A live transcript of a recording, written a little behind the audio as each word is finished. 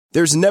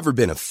There's never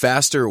been a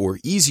faster or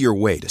easier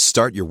way to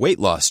start your weight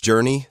loss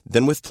journey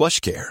than with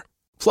PlushCare.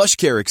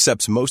 PlushCare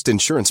accepts most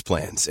insurance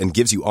plans and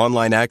gives you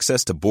online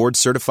access to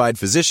board-certified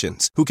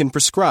physicians who can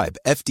prescribe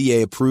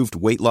FDA-approved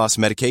weight loss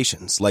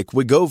medications like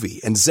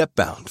Wegovy and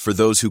Zepbound for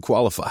those who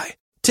qualify.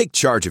 Take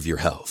charge of your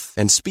health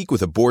and speak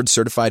with a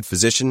board-certified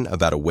physician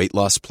about a weight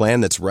loss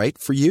plan that's right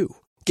for you.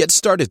 Get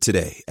started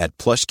today at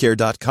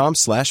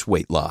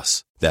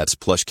plushcare.com/weight-loss. That's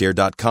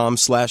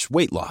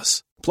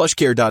plushcare.com/weight-loss.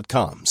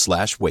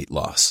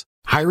 plushcare.com/weight-loss.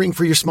 Hiring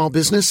for your small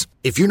business?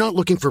 If you're not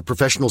looking for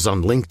professionals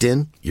on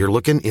LinkedIn, you're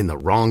looking in the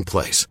wrong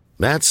place.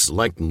 That's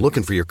like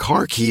looking for your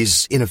car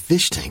keys in a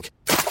fish tank.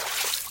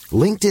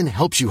 LinkedIn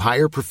helps you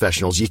hire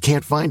professionals you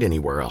can't find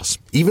anywhere else,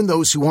 even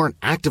those who aren't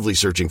actively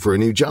searching for a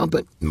new job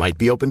but might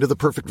be open to the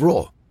perfect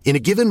role. In a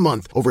given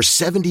month, over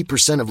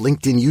 70% of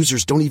LinkedIn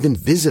users don't even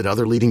visit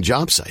other leading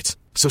job sites.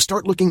 So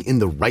start looking in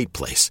the right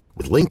place.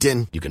 With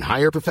LinkedIn, you can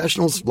hire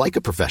professionals like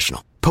a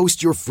professional.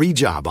 Post your free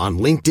job on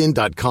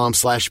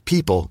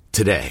linkedin.com/people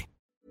today.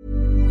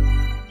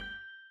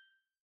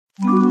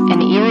 An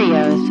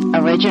Erios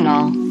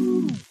original.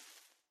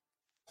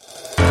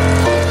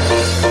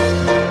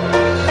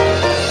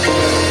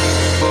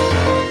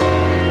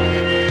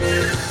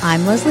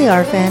 I'm Leslie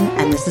Arfin,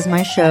 and this is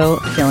my show,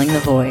 Filling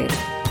the Void,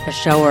 a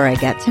show where I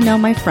get to know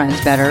my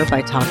friends better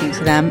by talking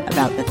to them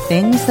about the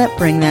things that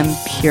bring them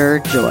pure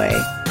joy,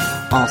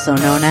 also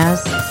known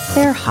as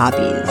their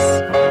hobbies.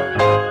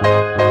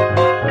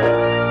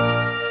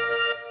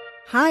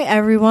 Hi,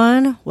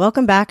 everyone.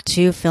 Welcome back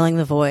to Filling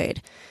the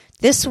Void.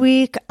 This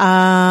week,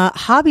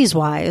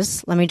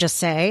 hobbies-wise, let me just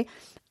say,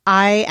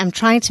 I am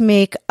trying to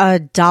make a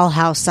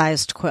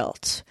dollhouse-sized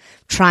quilt.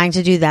 Trying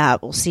to do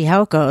that. We'll see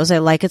how it goes. I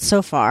like it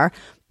so far.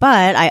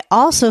 But I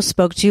also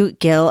spoke to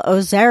Gil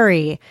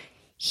Ozeri.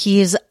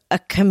 He's a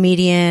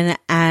comedian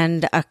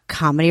and a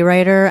comedy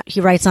writer.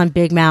 He writes on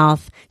Big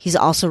Mouth. He's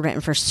also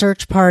written for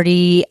Search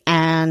Party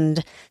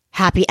and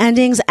Happy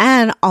Endings.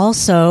 And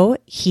also,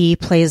 he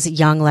plays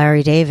young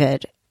Larry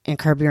David in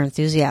Curb Your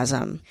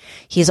Enthusiasm.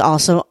 He's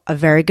also a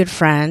very good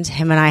friend.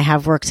 Him and I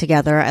have worked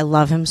together. I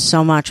love him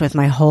so much with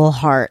my whole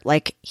heart.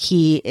 Like,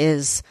 he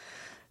is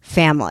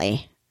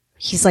family.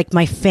 He's like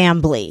my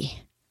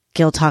family.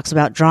 Gil talks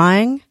about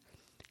drawing.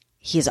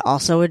 He's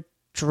also a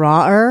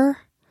drawer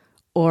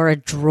or a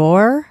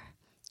drawer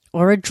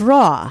or a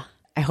draw.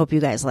 I hope you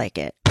guys like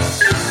it.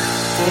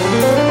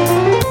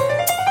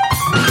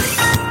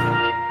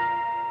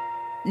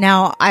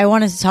 Now, I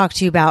wanted to talk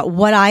to you about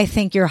what I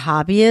think your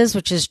hobby is,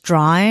 which is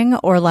drawing,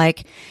 or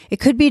like, it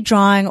could be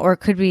drawing or it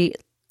could be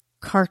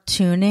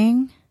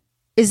cartooning.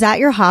 Is that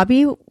your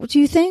hobby? What do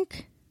you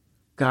think?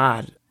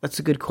 God, that's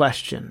a good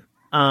question.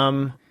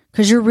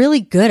 Because you're really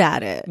good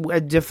at it.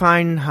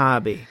 Define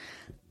hobby.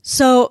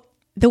 So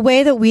the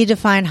way that we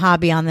define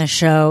hobby on this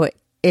show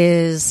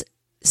is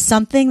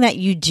something that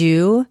you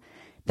do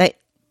that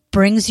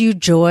brings you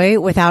joy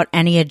without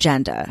any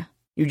agenda.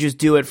 You just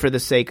do it for the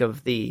sake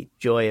of the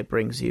joy it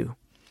brings you.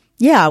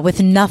 Yeah,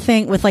 with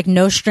nothing, with like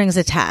no strings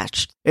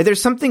attached.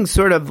 There's something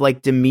sort of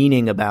like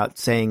demeaning about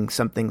saying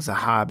something's a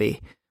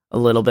hobby a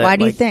little bit. Why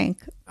do you think?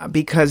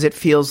 Because it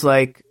feels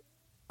like,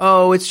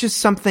 oh, it's just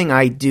something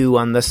I do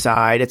on the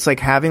side. It's like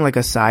having like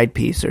a side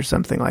piece or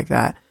something like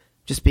that.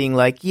 Just being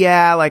like,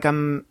 yeah, like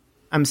I'm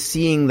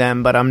seeing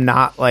them, but I'm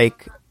not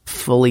like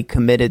fully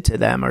committed to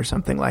them or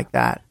something like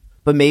that.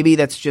 But maybe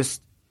that's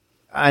just,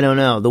 I don't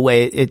know, the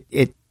way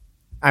it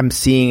I'm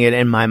seeing it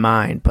in my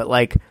mind. But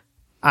like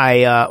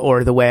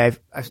or the way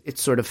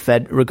it's sort of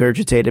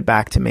regurgitated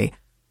back to me.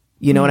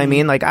 You know what I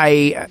mean? Like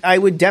I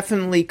would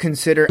definitely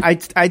consider,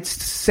 I'd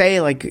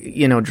say like,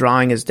 you know,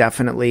 drawing is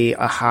definitely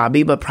a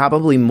hobby, but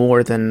probably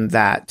more than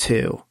that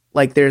too.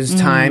 Like there's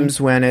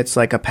times when it's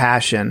like a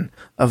passion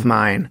of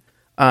mine.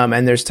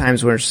 And there's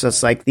times where it's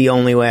just like the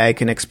only way I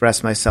can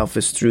express myself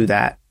is through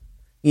that,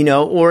 you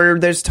know, or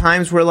there's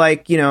times where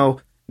like, you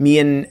know, me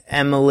and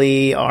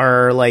Emily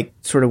are like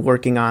sort of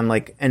working on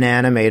like an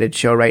animated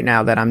show right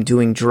now that I'm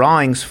doing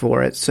drawings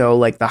for it. So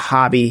like the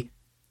hobby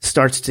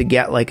starts to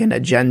get like an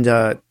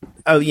agenda,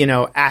 you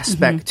know,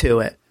 aspect to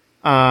it,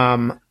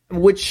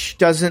 which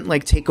doesn't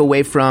like take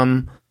away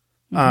from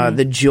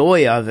the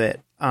joy of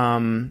it.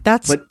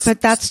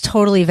 But that's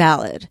totally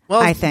valid. Well,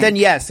 I think. Then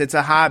yes, it's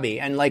a hobby,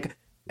 and like,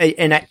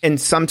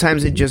 and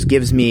sometimes it just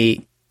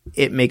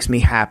makes me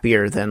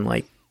happier than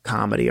like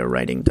comedy or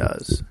writing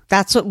does.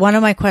 That's what one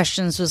of my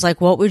questions was,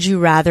 like, what would you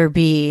rather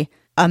be,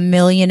 a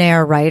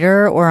millionaire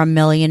writer or a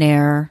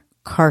millionaire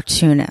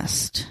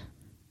cartoonist?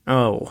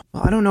 Oh,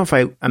 well, I don't know if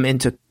I'm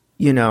into,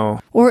 you know,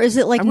 or is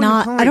it like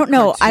not, I don't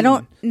know.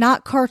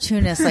 Not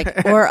cartoonist,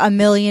 like, or a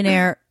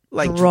millionaire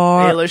like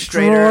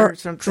illustrator or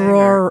something.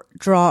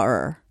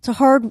 Drawer. It's a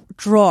hard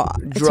draw.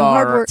 It's a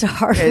hard word. It's a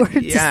hard word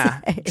to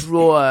say.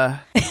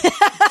 Drawer.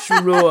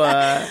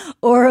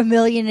 Or a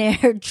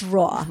millionaire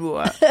draw.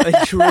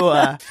 A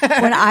draw.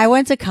 When I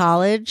went to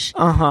college,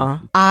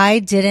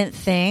 I didn't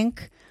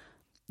think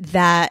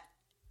that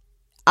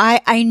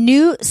I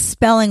knew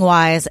spelling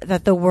wise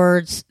that the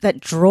words that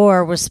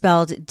drawer was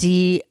spelled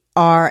DRAWER,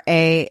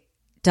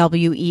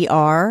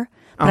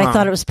 but I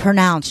thought it was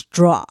pronounced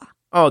draw.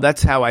 Oh,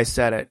 that's how I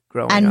said it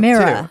growing and up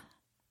mirror. too.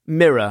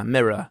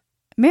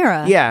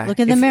 Mirror. Yeah. Look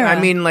in the mirror. I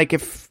mean, like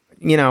if,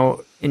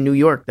 in New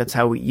York, that's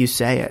how you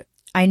say it.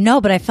 I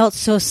know, but I felt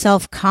so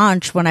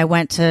self-conscious when I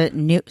went to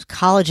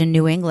college in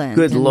New England.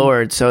 Good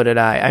Lord, so did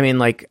I. I mean,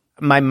 like,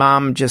 my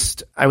mom she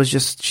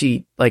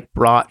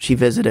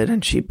visited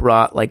and she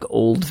brought, like,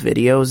 old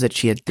videos that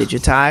she had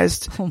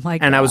digitized. Oh, my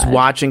God. And I was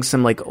watching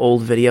some, like,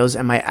 old videos,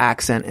 and my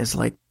accent is,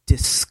 like,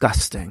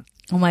 disgusting.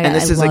 Oh, my God,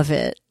 I love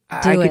it.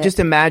 I could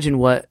just imagine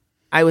what,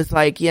 I was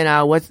like,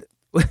 what's...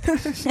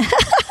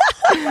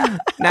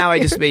 Now I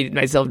just made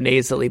myself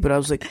nasally, but I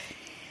was like...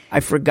 I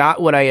forgot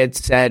what I had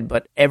said,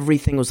 but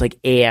everything was like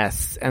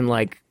ass and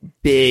like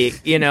big,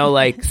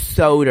 like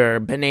soda,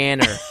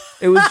 banana.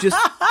 It was just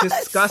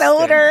disgusting.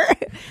 Soda.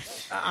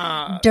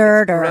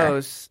 Dirter.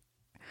 Gross.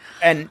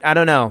 And I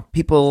don't know.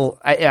 People,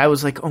 I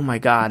was like, oh my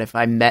God, if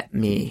I met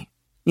me.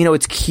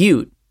 It's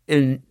cute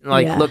and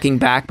looking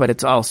back, but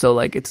it's also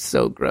like, it's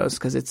so gross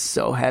because it's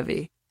so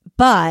heavy.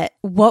 But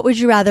what would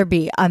you rather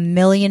be, a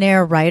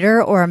millionaire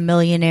writer or a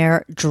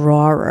millionaire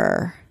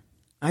drawer?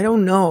 I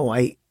don't know.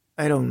 I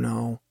don't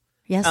know.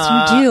 Yes,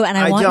 you do, and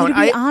I want you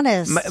to be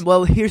honest.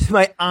 Here's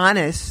my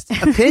honest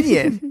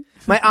opinion.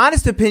 My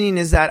honest opinion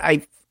is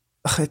that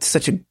it's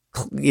such a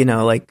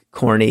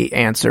corny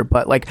answer,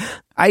 but like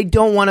I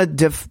don't want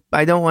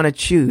to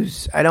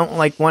choose. I don't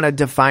want to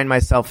define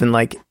myself in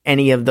like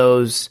any of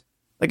those.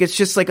 Like it's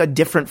just like a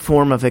different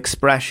form of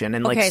expression.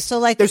 And okay, so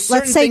like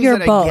let's say you're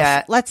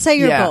both. Let's say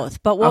you're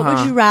both. But what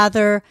would you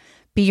rather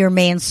be your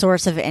main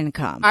source of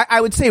income? I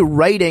would say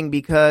writing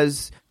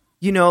because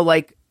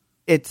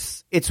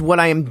it's what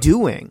I am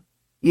doing.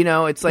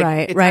 It's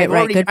like right.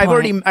 Good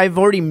point. I've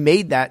already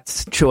made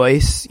that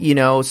choice.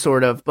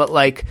 Sort of, but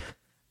like,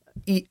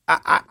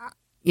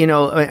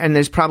 and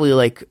there's probably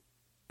like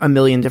a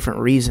million different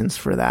reasons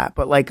for that.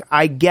 But like,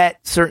 I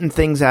get certain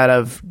things out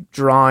of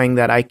drawing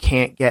that I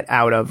can't get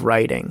out of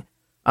writing.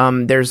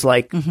 There's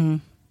like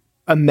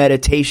a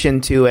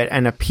meditation to it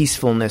and a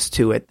peacefulness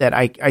to it that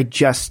I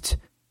just,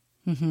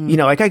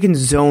 like I can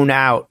zone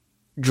out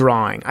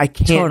drawing. I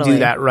can't do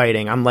that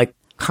writing. I'm like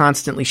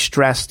constantly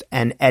stressed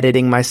and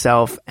editing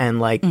myself and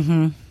like,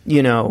 and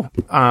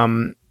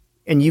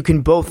you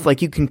can both,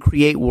 like you can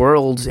create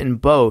worlds in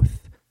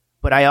both,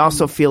 but I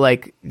also feel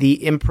like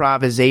the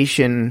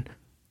improvisation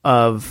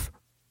of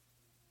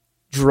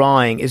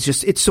drawing is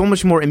just, it's so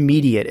much more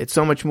immediate. It's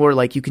so much more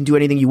like you can do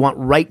anything you want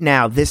right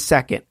now, this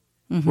second.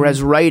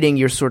 Whereas writing,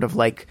 you're sort of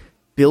like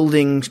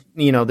building,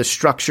 the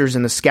structures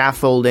and the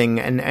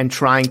scaffolding and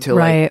trying to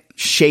like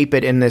shape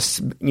it in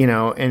this,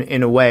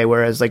 in a way.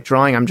 Whereas like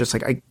drawing, I'm just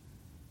like, I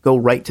go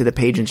right to the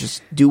page and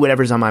just do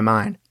whatever's on my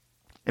mind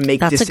and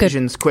make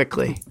decisions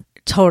quickly.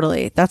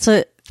 Totally. That's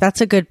a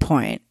good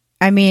point.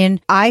 I mean,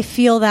 I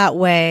feel that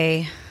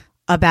way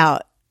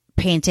about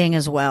painting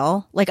as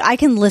well. Like I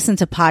can listen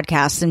to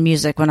podcasts and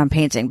music when I'm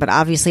painting, but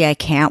obviously I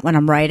can't when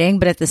I'm writing.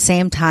 But at the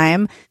same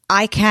time,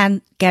 I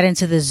can get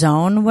into the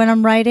zone when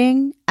I'm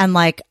writing and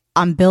like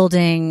I'm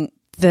building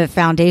the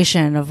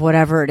foundation of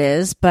whatever it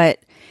is, but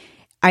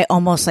I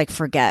almost like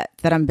forget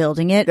that I'm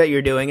building it. That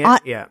you're doing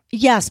it? Yeah.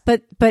 Yes,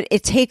 but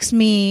it takes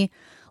me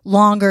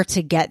longer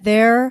to get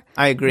there.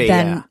 I agree,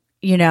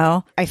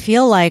 I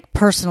feel like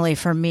personally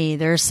for me,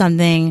 there's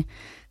something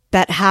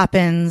that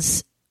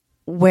happens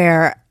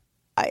where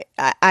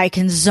I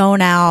can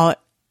zone out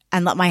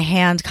and let my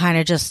hand kind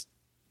of just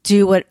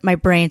do what my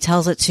brain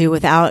tells it to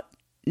without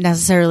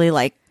necessarily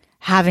like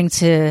having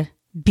to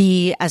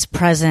be as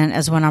present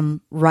as when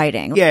I'm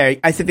writing. Yeah,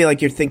 I feel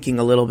like you're thinking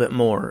a little bit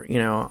more,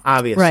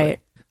 obviously. Right.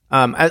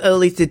 At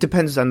least it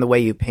depends on the way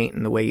you paint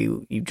and the way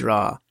you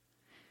draw.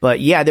 But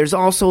yeah, there's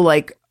also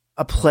like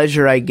a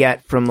pleasure I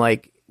get from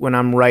like when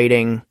I'm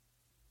writing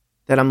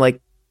that I'm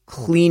like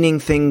cleaning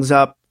things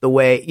up the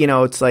way,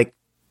 it's like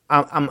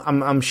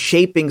I'm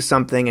shaping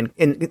something and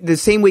in the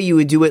same way you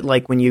would do it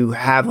like when you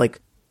have like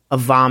a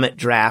vomit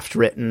draft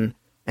written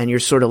and you're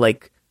sort of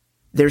like,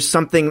 there's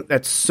something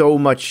that's so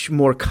much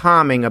more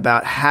calming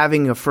about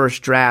having a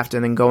first draft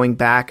and then going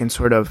back and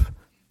sort of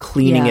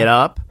cleaning it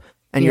up.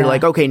 And you're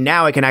like, okay,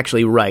 now I can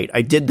actually write.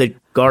 I did the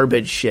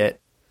garbage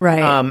shit.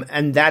 Right.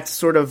 And that's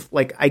sort of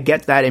like, I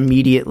get that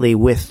immediately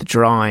with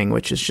drawing,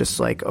 which is just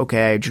like,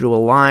 okay, I drew a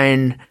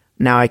line.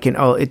 Now I can,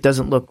 it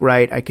doesn't look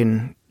right. I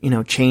can,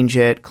 change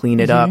it, clean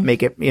it up,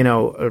 make it,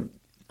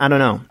 I don't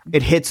know.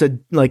 It hits a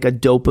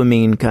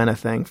dopamine kind of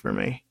thing for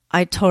me.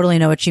 I totally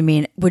know what you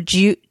mean.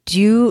 Do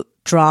you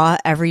draw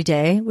every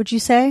day, would you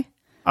say?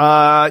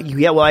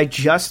 Yeah, well, I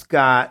just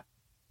got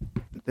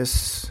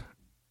this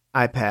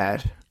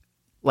iPad,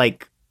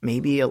 like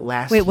maybe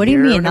last year. Wait, what do you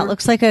mean? That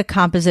looks like a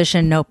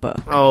composition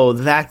notebook. Oh,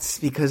 that's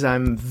because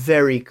I'm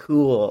very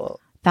cool.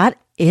 That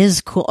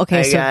is cool.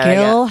 Okay,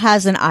 Gil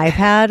has an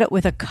iPad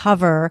with a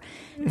cover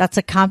that's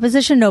a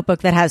composition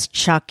notebook that has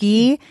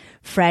Chucky,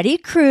 Freddy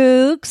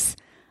Kruegs,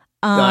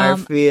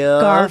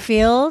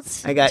 Garfield.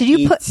 I got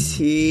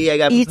E.T. I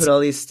got to put all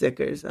these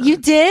stickers on. You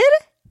did?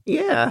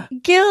 Yeah.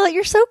 Gil,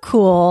 you're so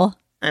cool.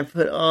 I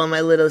put all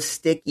my little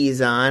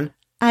stickies on.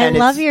 I And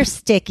love it's- your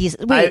stickies.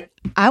 Wait,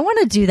 I want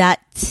to do that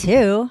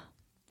too.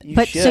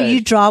 But so should.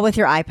 you draw with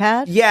your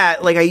iPad? Yeah,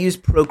 like I use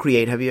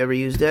Procreate. Have you ever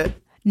used it?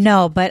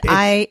 No, but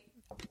I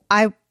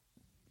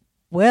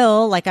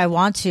will. Like I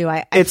want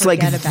to. It's like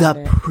forget about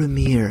the it.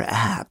 premier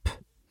app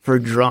for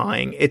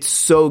drawing. It's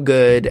so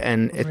good,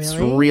 and it's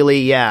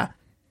really yeah.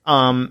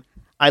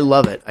 I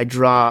love it. I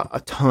draw a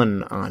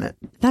ton on it.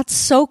 That's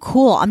so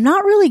cool. I'm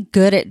not really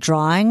good at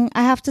drawing,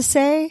 I have to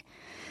say.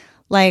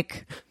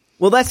 Like,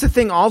 Well, that's the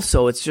thing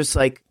also. It's just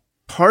like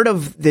part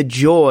of the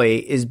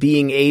joy is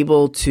being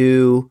able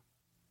to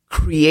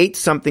create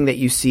something that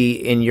you see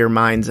in your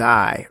mind's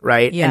eye,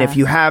 right? Yeah. And if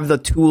you have the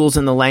tools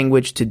and the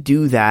language to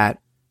do that,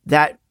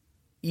 that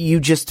you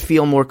just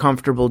feel more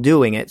comfortable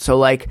doing it. So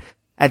like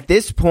at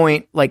this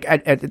point, like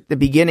at the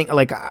beginning,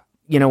 like,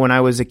 you know, when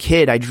I was a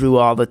kid, I drew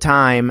all the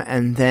time.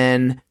 And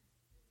then,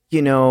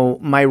 you know,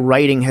 my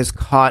writing has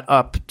caught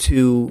up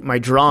to my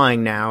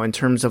drawing now in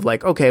terms of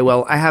like, okay,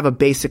 well, I have a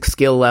basic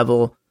skill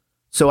level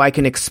so I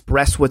can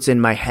express what's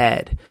in my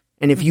head.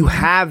 And if you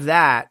have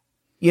that,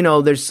 you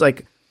know, there's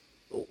like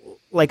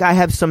I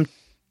have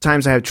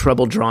sometimes I have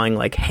trouble drawing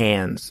like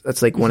hands.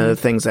 That's like one of the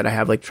things that I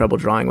have like trouble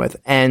drawing with.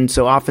 And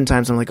so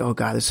oftentimes I'm like, oh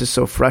God, this is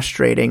so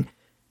frustrating.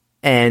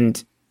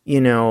 And, you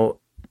know,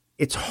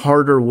 it's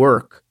harder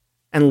work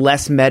and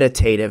less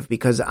meditative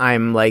because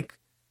I'm like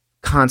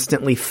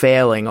constantly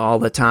failing all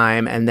the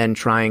time and then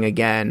trying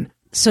again.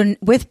 so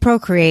with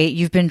Procreate,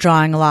 you've been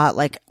drawing a lot,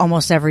 like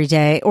almost every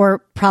day, or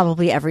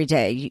probably every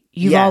day.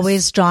 You've Yes.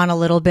 always drawn a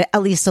little bit,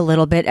 at least a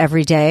little bit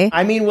every day.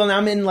 I mean, when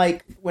I'm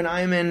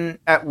in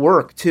at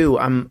work too,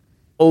 I'm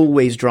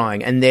always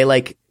drawing. And they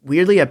like,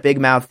 weirdly at Big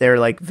Mouth, they're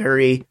like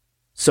very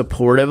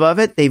supportive of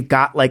it. They've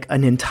got like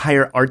an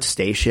entire art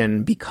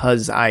station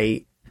because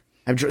I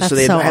have, That's so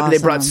they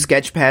brought awesome.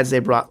 sketch pads, they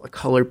brought like,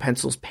 colored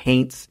pencils,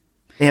 paints.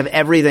 They have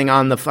everything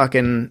on the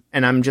fucking,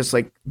 and I'm just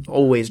like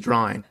always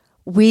drawing.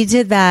 We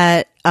did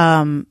that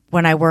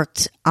when I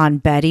worked on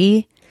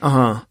Betty.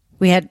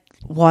 We had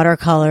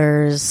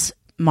watercolors,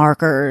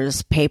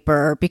 markers,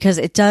 paper, because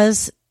it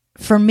does,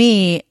 for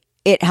me,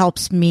 it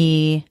helps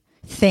me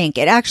think.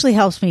 It actually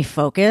helps me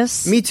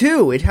focus. Me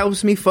too. It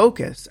helps me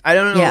focus. I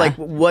don't know Yeah. like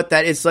what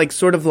that is, like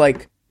sort of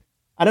like,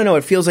 I don't know.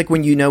 It feels like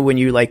when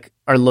you like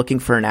are looking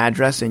for an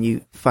address and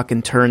you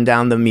fucking turn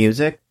down the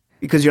music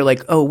because you're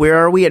like, oh, where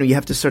are we? And you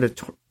have to sort of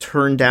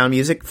turn down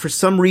music. For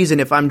some reason,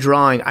 if I'm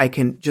drawing,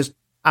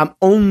 I'm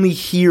only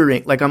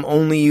hearing, like I'm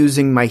only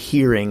using my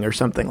hearing or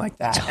something like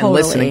that and Totally.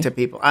 listening to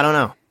people. I don't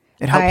know.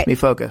 It helps me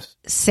focus.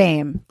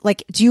 Same.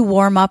 Like, do you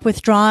warm up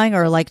with drawing,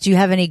 or like, do you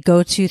have any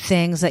go-to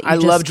things that you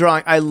love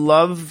drawing. I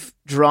love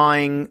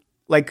drawing.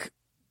 Like,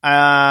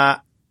 I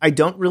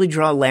don't really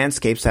draw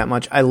landscapes that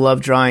much. I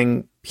love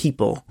drawing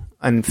people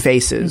and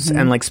faces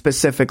and like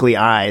specifically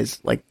eyes.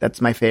 Like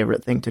that's my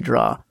favorite thing to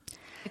draw.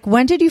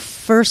 When did you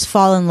first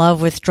fall in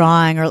love with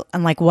drawing,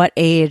 and like what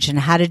age, and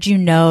how did you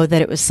know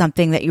that it was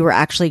something that you were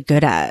actually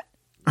good at?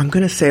 I'm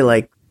going to say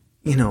like,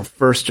 you know,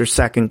 first or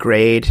second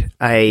grade,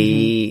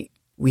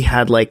 we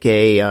had like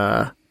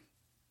a,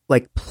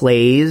 like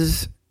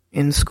plays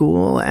in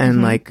school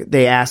and like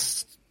they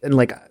asked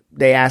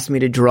me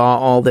to draw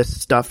all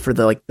this stuff for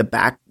the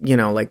back, you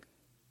know, like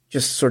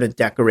just sort of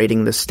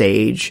decorating the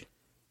stage.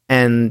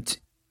 And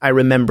I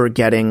remember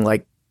getting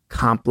like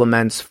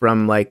compliments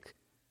from like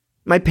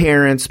my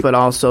parents, but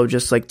also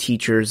just like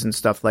teachers and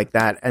stuff like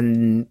that.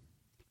 And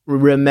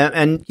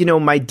you know,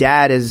 my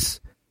dad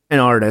is an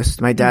artist.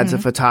 My dad's a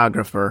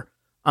photographer.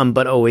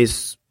 But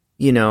always,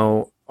 you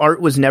know, art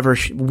was never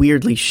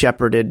weirdly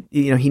shepherded.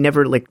 You know, he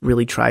never like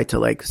really tried to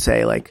like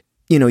say like,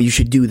 you know, you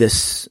should do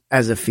this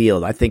as a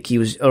field. I think he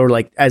was, or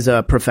like as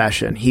a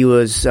profession. He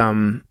was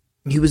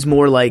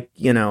more like,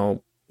 you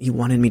know, he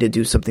wanted me to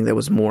do something that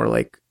was more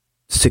like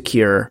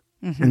secure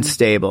and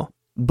stable.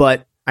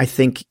 But I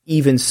think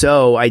even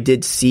so, I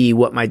did see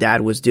what my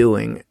dad was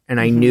doing, and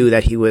I knew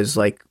that he was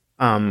like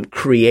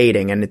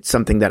creating, and it's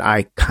something that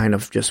I kind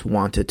of just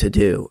wanted to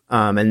do.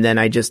 And then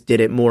I just did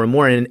it more and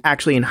more. And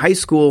actually, in high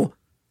school,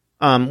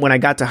 when I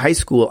got to high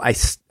school, I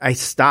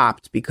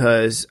stopped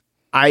because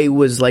I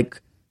was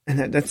like,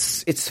 and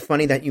it's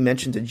funny that you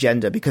mentioned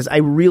agenda, because I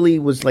really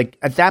was like,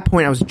 at that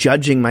point, I was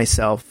judging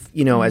myself,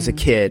 you know, as a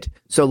kid.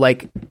 So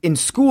like in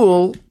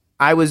school,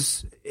 I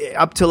was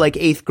up to like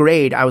 8th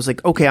grade. I was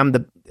like, okay,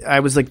 I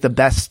was like the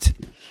best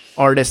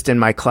artist in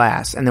my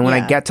class. And then when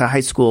I get to high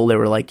school, there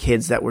were like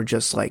kids that were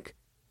just like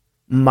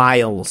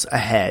miles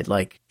ahead,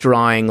 like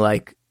drawing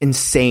like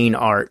insane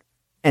art.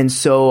 And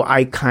so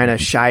I kind of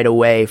shied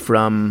away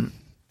from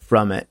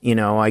it. You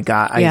know,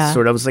 I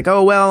sort of was like,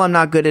 oh, well, I'm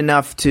not good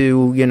enough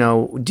to, you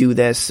know, do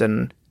this.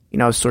 And, you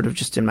know, I was sort of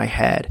just in my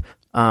head.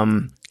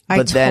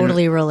 I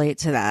totally relate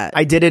to that.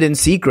 I did it in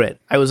secret.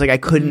 I was like, I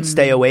couldn't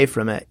stay away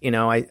from it. You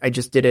know, I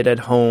just did it at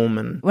home.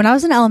 And when I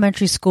was in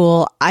elementary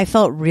school, I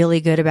felt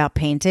really good about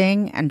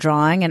painting and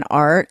drawing and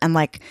art. And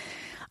like,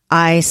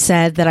 I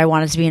said that I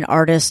wanted to be an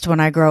artist when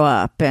I grow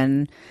up.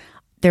 And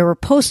there were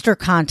poster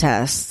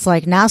contests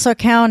like Nassau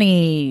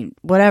County,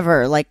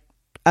 whatever, like,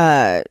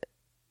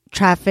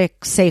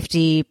 traffic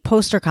safety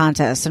poster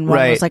contests, and one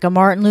Right. was like a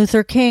Martin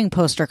Luther King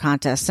poster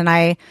contest, and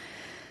I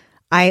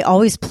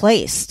always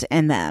placed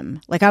in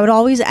them. Like, I would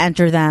always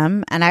enter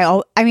them, and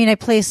I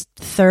placed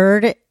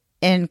third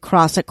in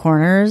cross at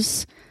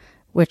corners,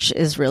 which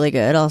is really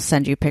good. I'll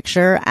send you a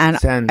picture. And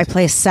I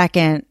placed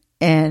second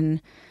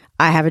in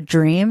I Have a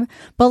Dream.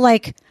 But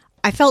like,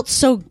 I felt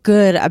so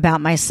good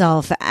about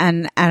myself,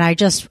 and I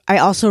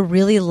also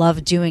really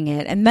loved doing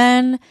it. And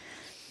then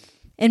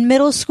in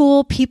middle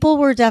school, people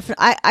were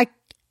definitely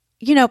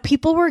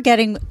people were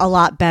getting a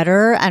lot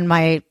better, and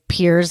my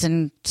peers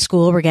in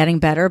school were getting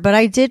better, but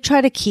I did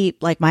try to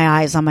keep like my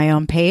eyes on my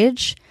own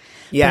page.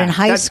 Yeah. But in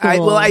high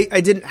school,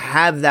 I didn't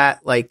have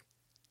that. Like,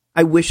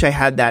 I wish I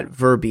had that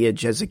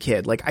verbiage as a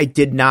kid. Like, I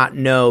did not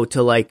know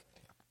to like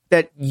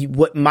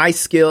what my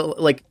skill,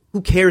 like,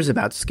 who cares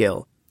about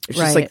skill? It's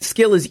just Right. like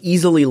skill is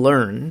easily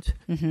learned,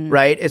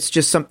 right? It's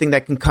just something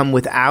that can come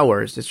with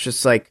hours. It's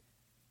just like,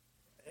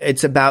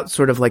 it's about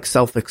sort of like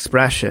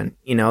self-expression.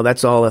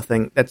 That's all a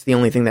thing. That's the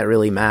only thing that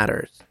really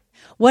matters.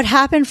 what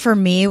happened for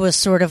me was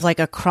sort of like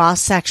a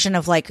cross section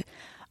of like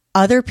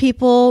other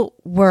people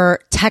were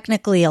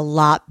technically a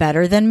lot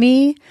better than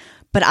me,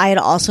 but I had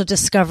also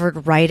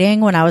discovered writing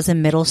when I was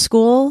in middle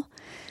school,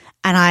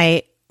 and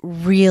I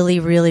really,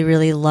 really,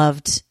 really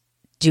loved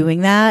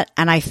doing that.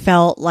 And I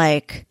felt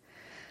like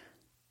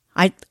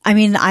I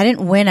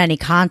didn't win any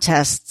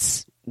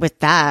contests with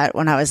that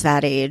when I was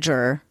that age,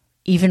 or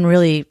even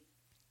really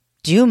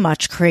do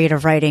much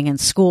creative writing in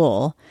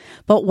school.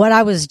 But what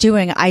I was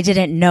doing, I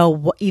didn't know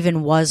what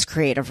even was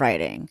creative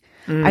writing.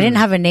 I didn't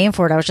have a name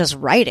for it. I was just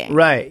writing.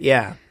 Right.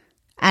 Yeah.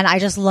 And I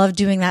just loved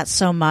doing that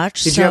so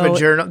much. Did you have a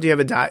journal? Do you have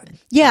a diary?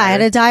 Yeah, I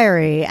had a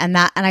diary, and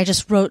I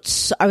just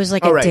wrote. I was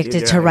like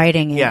addicted to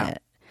writing in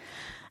it,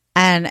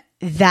 and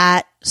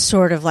that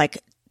sort of like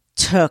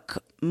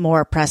took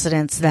more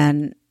precedence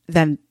than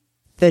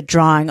the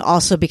drawing.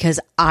 Also, because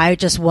I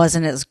just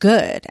wasn't as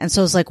good, and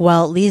so it's like,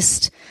 well, at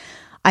least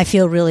I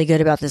feel really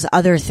good about this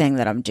other thing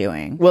that I'm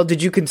doing. Well,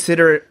 did you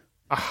consider it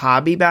a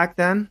hobby back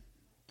then?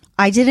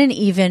 I didn't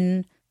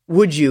even.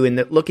 Would you,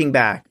 looking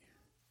back?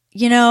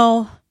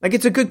 Like,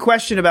 it's a good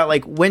question about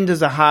like, when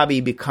does a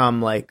hobby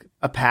become like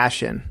a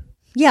passion?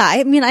 Yeah,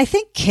 I mean, I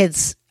think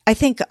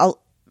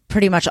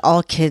pretty much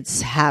all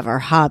kids have our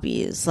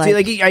hobbies. Like, See,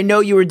 like, I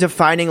know you were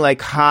defining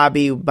like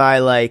hobby by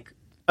like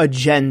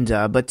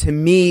agenda, but to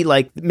me,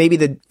 like,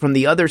 maybe from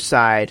the other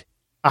side,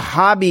 a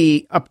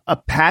hobby, a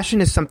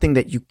passion is something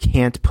that you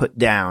can't put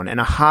down, and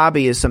a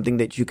hobby is something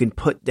that you can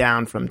put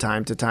down from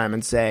time to time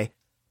and say,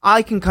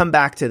 I can come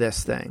back to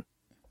this thing,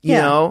 you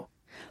know?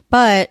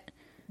 But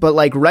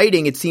like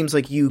writing, it seems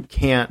like you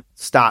can't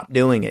stop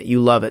doing it.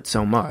 You love it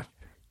so much.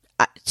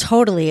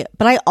 Totally.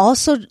 But I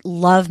also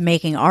love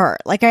making art.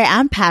 Like, I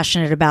am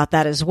passionate about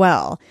that as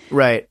well.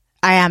 Right.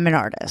 I am an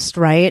artist,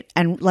 right?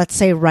 And let's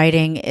say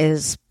writing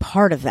is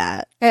part of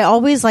that. I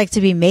always like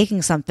to be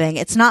making something.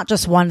 It's not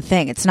just one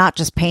thing. It's not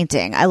just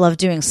painting. I love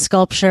doing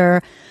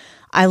sculpture.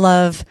 I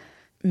love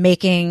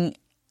making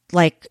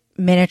like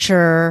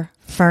miniature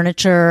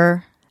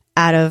furniture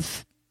out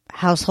of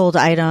household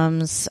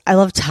items. I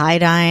love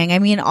tie-dyeing. I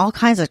mean, all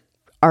kinds of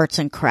arts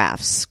and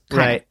crafts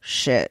kind of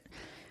shit.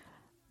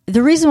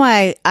 The reason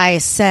why I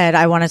said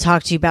I want to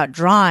talk to you about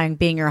drawing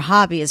being your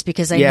hobby is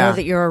because I know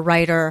that you're a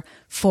writer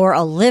for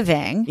a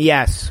living.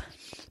 Yes.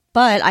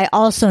 But I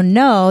also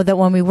know that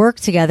when we work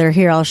together,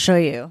 here, I'll show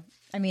you.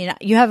 I mean,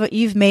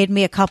 you've made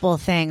me a couple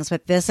of things,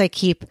 but this I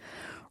keep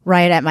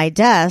right at my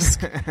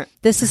desk.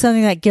 This is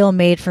something that Gil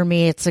made for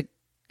me. It's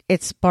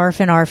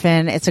Barfin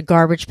Arfin. It's a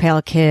Garbage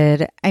Pail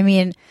Kid. I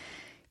mean,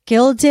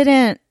 Gil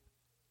didn't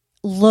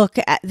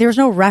there's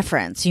no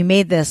reference. You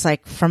made this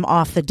like from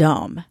off the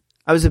dome.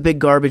 I was a big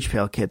Garbage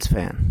Pail Kids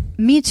fan.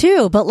 Me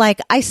too, but like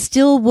I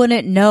still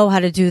wouldn't know how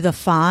to do the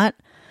font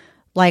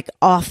like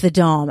off the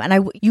dome.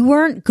 And you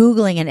weren't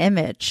Googling an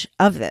image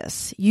of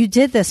this. You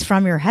did this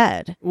from your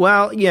head.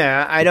 Well,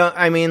 yeah,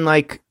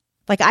 like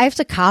I have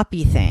to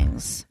copy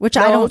things, which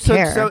I don't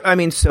care.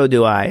 So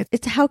do I.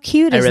 It's how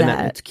cute is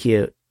that? It's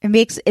cute.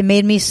 It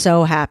made me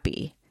so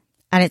happy,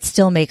 and it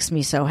still makes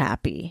me so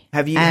happy.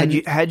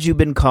 Had you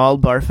been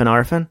called Barfin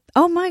Arfin?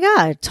 Oh my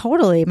God,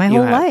 totally. My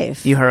whole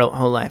life. Your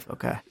whole life.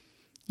 Okay.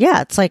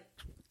 Yeah, it's like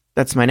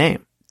that's my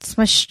name.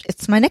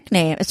 It's my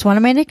nickname. It's one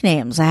of my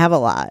nicknames. I have a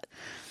lot.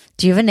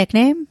 Do you have a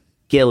nickname?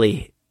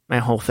 Gilly. My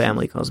whole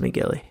family calls me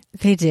Gilly.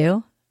 They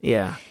do?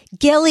 Yeah.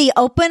 Gilly,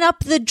 open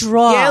up the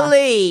drawer.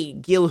 Gilly!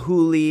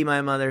 Gilhooly,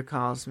 my mother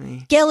calls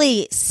me.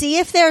 Gilly, see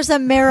if there's a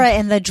mirror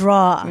in the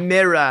drawer.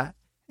 Mirror.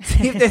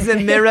 See if there's a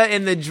mirror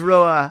in the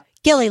drawer.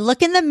 Gilly,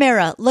 look in the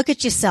mirror. Look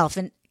at yourself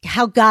and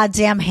how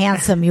goddamn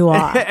handsome you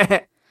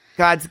are.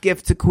 God's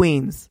gift to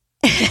queens.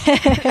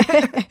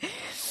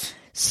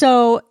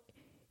 So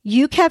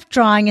you kept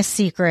drawing a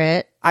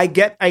secret. I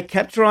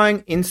kept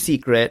drawing in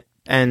secret,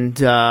 and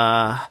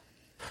and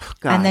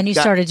then you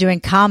started doing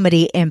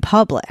comedy in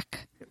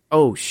public.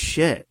 Oh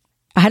shit!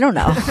 I don't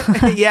know.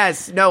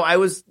 Yes,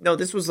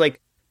 this was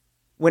like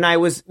when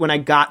I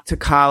got to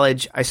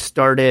college. I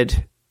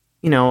started,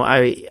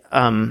 I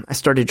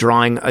started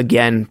drawing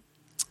again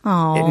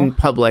in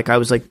public. I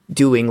was like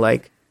doing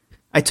like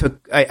I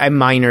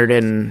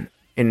minored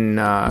in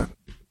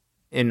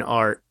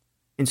art,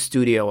 in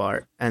studio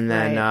art, and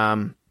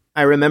then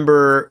I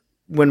remember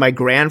when my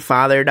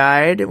grandfather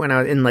died when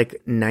I was in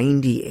like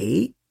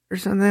 98 or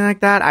something like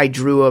that. I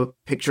drew a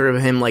picture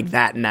of him like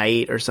that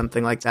night or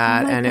something like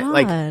that,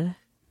 and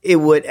it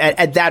would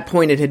at that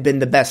point it had been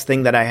the best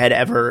thing that I had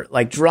ever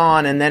like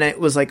drawn, and then it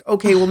was like,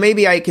 okay, well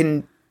maybe I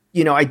can,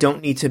 I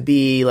don't need to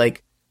be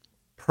like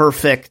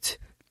perfect,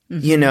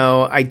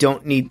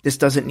 this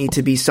doesn't need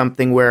to be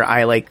something where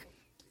I like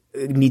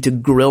need to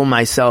grill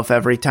myself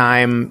every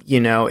time,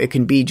 it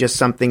can be just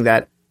something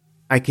that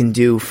I can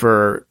do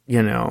for,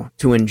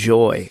 to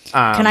enjoy.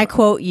 Can I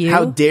quote you?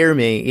 How dare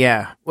me?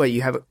 Yeah. What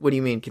do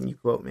you mean? Can you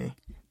quote me?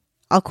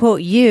 I'll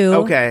quote you.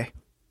 Okay.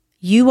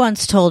 You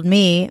once told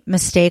me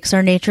mistakes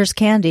are nature's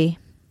candy.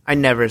 I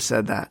never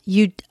said that.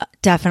 You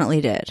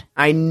definitely did.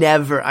 I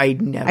never.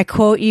 I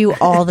quote you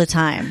all the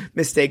time.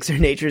 Mistakes are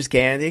nature's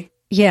candy?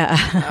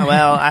 Yeah.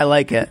 Well, I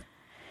like it.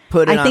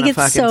 Put it on a fucking t-shirt.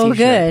 I think it's so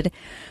t-shirt. good.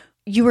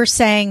 You were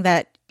saying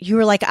that you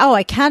were like, oh,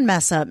 I can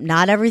mess up.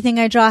 Not everything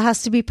I draw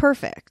has to be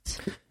perfect.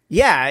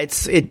 Yeah,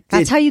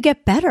 that's how you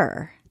get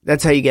better.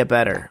 That's how you get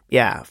better.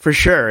 Yeah, for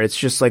sure. It's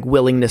just like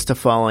willingness to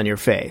fall on your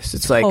face.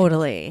 It's like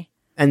totally.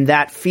 And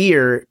that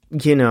fear,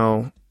 it's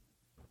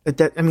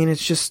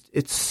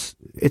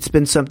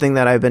been something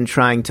that I've been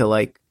trying to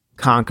like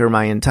conquer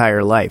my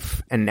entire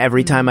life. And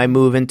every time I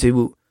move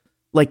into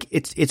like,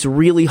 it's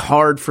really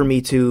hard for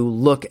me to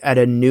look at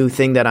a new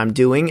thing that I'm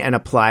doing and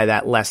apply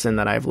that lesson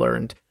that I've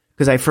learned,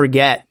 because I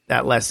forget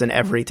that lesson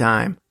every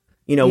time,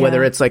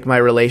 whether it's like my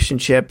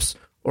relationships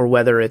or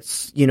whether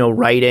it's,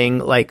 writing,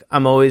 like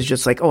I'm always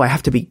just like, oh, I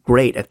have to be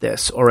great at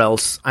this or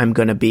else I'm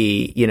going to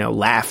be,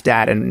 laughed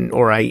at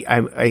or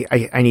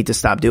I need to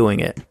stop doing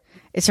it.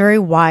 It's a very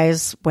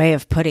wise way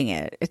of putting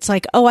it. It's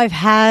like, oh,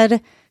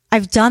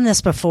 I've done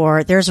this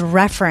before. There's a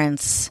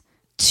reference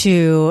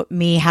to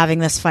me having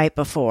this fight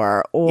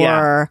before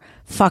or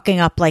fucking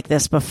up like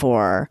this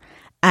before.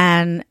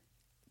 And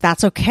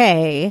that's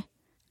okay.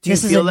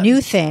 This is a new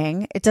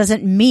thing. It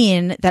doesn't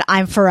mean that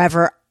I'm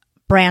forever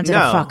branded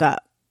a fuck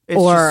up. It's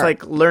just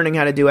like learning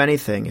how to do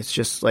anything. It's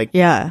just like,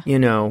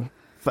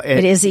 it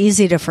is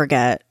easy to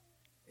forget.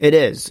 It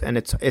is. And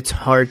it's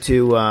hard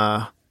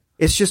to,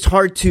 it's just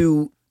hard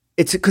to,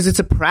 it's because it's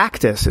a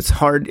practice. It's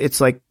hard. It's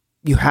like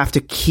you have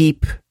to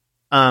keep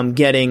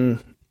getting,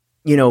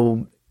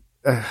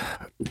 I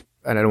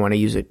don't want to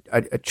use a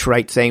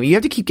trite saying, but you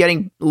have to keep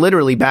getting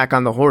literally back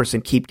on the horse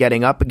and keep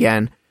getting up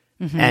again.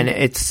 Mm-hmm. And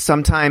it's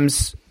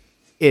sometimes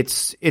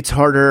it's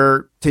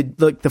harder to,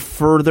 like, the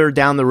further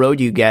down the road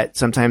you get,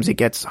 sometimes it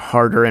gets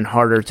harder and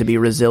harder to be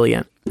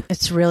resilient.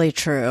 It's really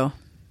true.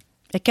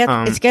 It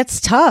gets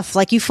tough.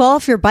 Like, you fall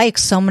off your bike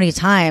so many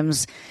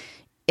times,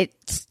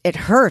 it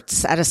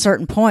hurts at a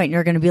certain point.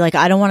 You're going to be like,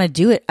 I don't want to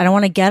do it. I don't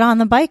want to get on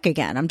the bike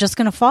again. I'm just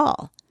going to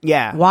fall.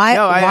 Yeah. Why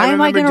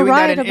am I going to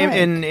ride a bike?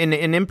 In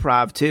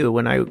improv too.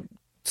 When I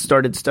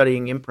started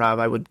studying improv,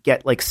 I would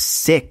get like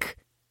sick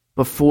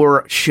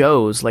before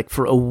shows, like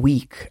for a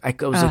week. I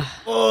was like,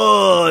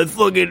 oh, I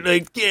fucking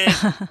like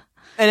can't.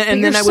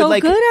 And then I would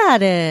like good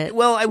at it.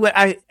 Well,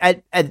 I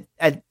at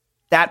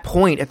that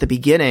point at the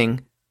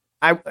beginning,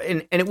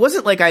 and it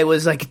wasn't like I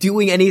was like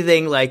doing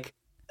anything like,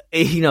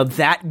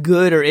 that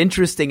good or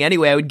interesting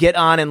anyway. I would get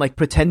on and like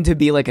pretend to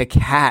be like a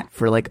cat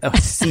for like a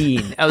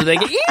scene. I was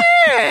like,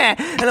 yeah,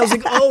 and I was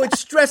like, oh, it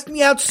stressed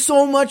me out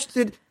so much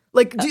to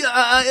like,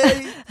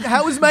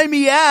 how was my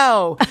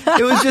meow?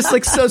 It was just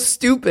like so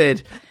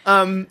stupid.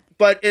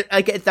 But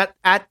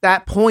at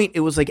that point, it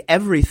was like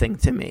everything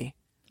to me.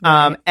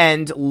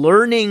 And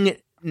learning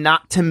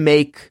not to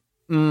make,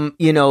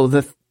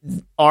 the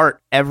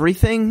art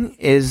everything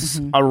is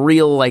a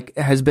real, like,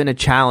 has been a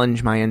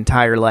challenge my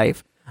entire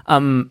life.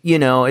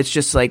 It's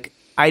just like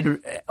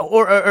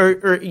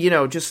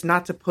just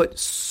not to put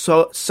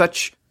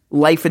such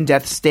life and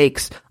death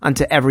stakes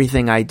onto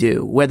everything I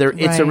do, whether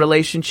it's a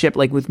relationship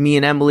like with me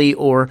and Emily,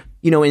 or,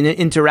 in an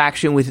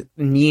interaction with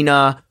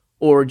Nina,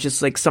 or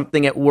just like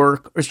something at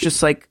work, or it's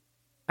just like,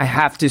 I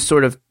have to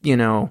sort of,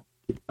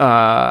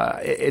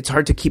 it's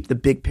hard to keep the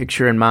big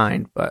picture in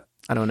mind, but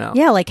I don't know.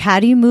 Yeah. Like,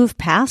 how do you move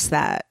past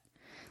that?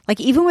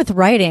 Like, even with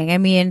writing, I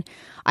mean,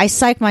 I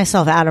psych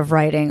myself out of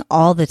writing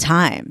all the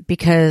time,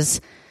 because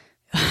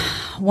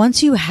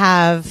once you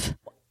have,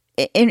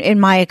 in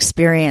my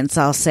experience,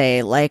 I'll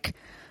say, like,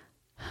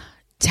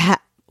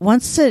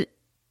 once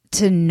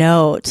to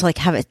know, to like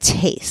have a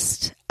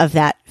taste of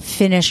that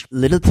finished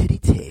little titty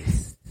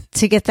taste,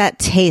 to get that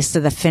taste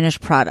of the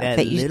finished product,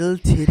 that little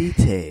titty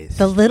taste,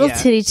 the little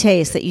titty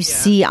taste that you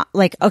see,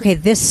 like, okay,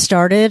 this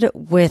started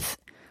with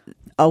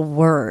a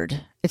word.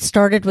 It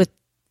started with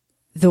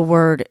the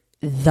word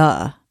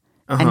the.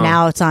 And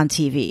now it's on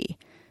TV.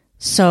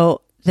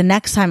 So the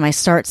next time I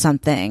start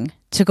something,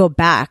 to go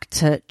back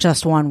to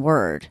just one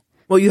word.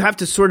 Well, you have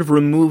to sort of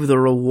remove the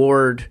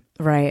reward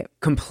from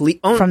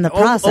the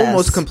process.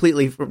 Almost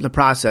completely from the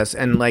process.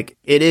 And like,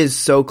 it is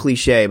so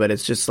cliche, but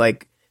it's just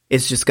like,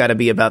 it's just got to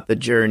be about the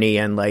journey,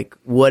 and like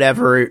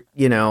whatever,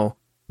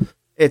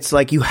 it's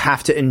like you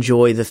have to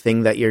enjoy the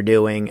thing that you're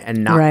doing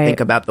and not think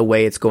about the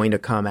way it's going to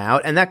come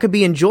out. And that could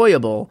be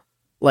enjoyable.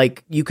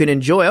 Like you can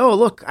enjoy, oh,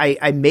 look,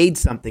 I made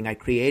something. I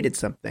created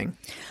something.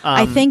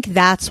 I think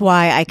that's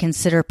why I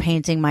consider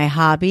painting my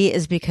hobby,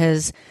 is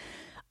because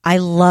I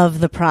love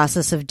the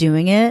process of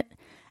doing it.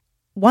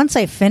 Once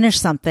I finish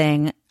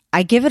something,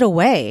 I give it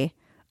away,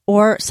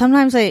 or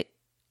sometimes it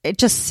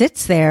just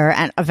sits there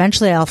and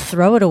eventually I'll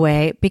throw it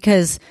away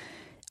because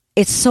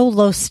it's so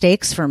low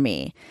stakes for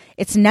me.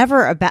 It's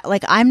never about,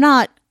 like, I'm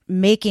not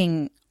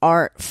making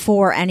art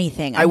for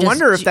anything. I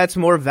wonder if that's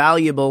more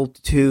valuable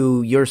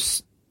to your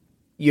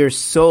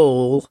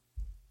soul.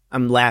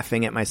 I'm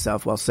laughing at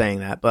myself while saying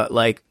that, but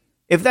like,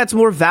 if that's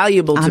more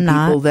valuable to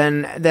people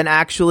than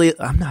actually,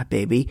 I'm not,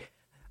 baby.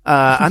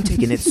 I'm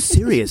taking it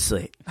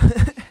seriously.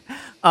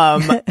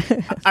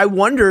 I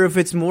wonder if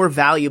it's more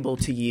valuable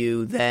to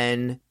you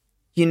than,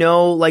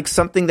 like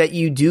something that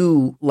you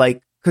do,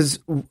 like, because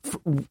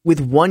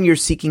with one, you're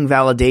seeking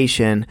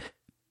validation,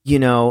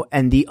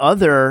 and the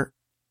other,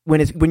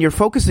 when you're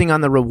focusing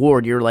on the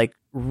reward, you're like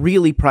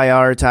really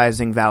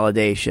prioritizing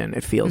validation,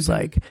 it feels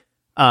like,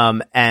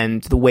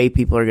 and the way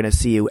people are going to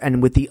see you.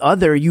 And with the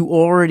other, you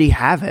already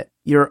have it.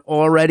 You're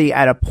already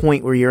at a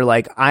point where you're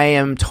like, I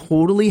am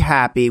totally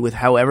happy with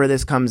however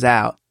this comes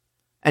out.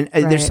 And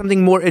there's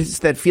something more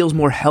that feels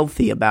more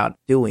healthy about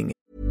doing it.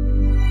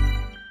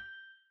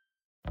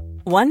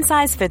 One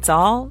size fits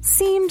all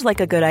seemed like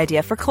a good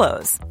idea for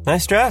clothes.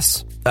 Nice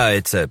dress.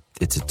 It's a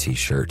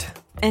t-shirt.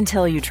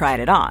 Until you tried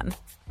it on.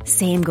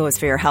 Same goes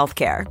for your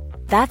healthcare.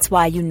 That's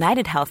why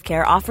United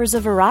Healthcare offers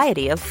a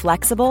variety of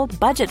flexible,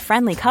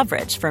 budget-friendly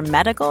coverage for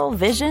medical,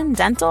 vision,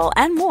 dental,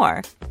 and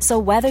more. So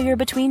whether you're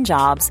between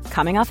jobs,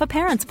 coming off a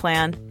parent's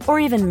plan, or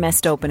even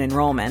missed open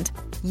enrollment,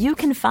 you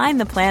can find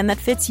the plan that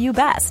fits you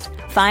best.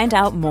 Find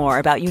out more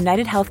about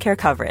United Healthcare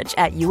coverage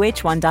at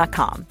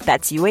uh1.com.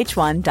 That's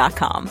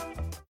uh1.com.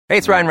 Hey,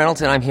 it's Ryan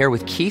Reynolds, and I'm here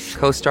with Keith,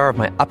 co-star of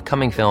my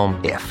upcoming film,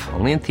 If,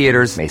 only in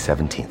theaters May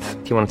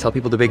 17th. Do you want to tell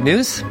people the big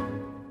news?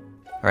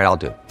 All right, I'll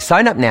do it.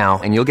 Sign up now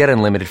and you'll get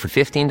unlimited for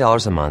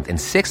 $15 a month and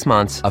 6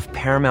 months of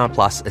Paramount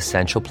Plus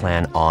Essential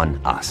Plan on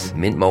us.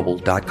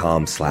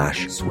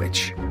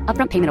 MintMobile.com/switch.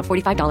 Upfront payment of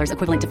 $45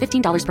 equivalent to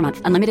 $15 per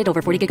month. Unlimited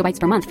over 40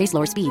 gigabytes per month. Face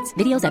lower speeds.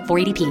 Videos at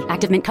 480p.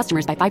 Active Mint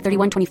customers by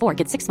 531.24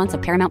 get 6 months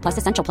of Paramount Plus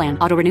Essential Plan.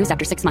 Auto renews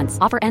after 6 months.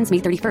 Offer ends May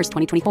 31st,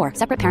 2024.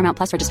 Separate Paramount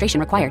Plus registration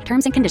required.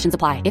 Terms and conditions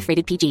apply if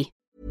rated PG.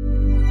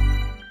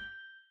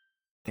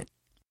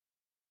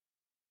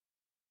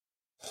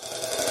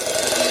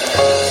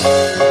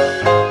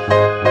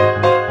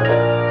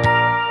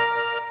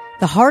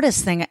 The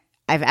hardest thing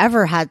I've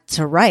ever had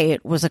to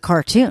write was a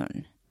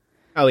cartoon.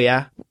 Oh,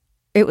 yeah?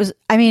 It was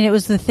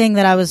the thing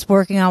that I was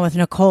working on with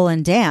Nicole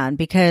and Dan,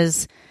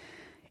 because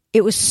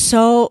it was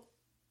so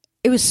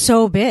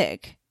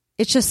big.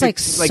 It's just like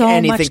so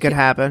anything much could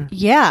happen.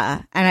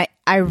 Yeah. And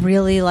I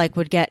really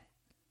would get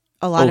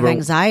a lot of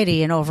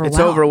anxiety and overwhelmed.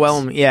 It's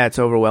overwhelming. Yeah, it's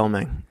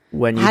overwhelming.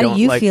 When you How do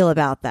you feel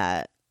about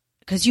that?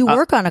 Because you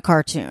work on a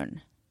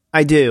cartoon.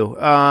 I do.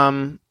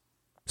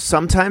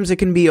 Sometimes it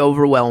can be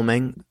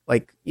overwhelming.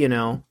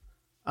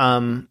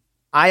 I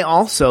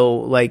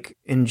also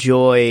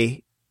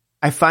enjoy,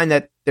 I find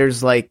that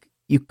there's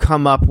you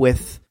come up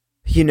with,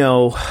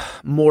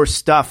 more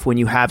stuff when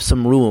you have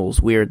some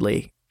rules,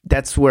 weirdly.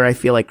 That's where I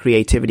feel like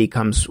creativity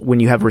comes, when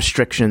you have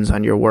restrictions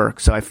on your work.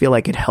 So I feel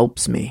like it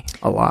helps me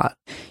a lot.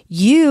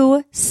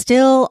 You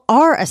still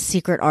are a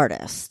secret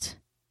artist.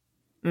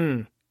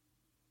 You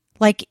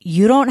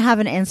don't have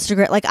an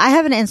Instagram. I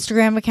have an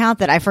Instagram account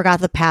that I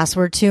forgot the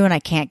password to and I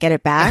can't get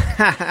it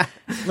back.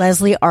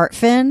 Leslie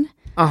Artfin.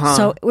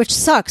 So, which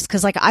sucks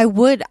because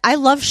I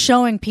love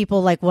showing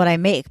people what I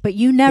make, but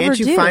you never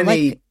do. Can't you find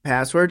the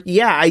password?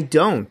 Yeah, I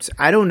don't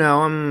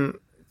know.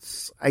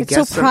 I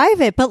guess so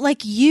private,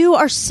 but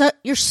you're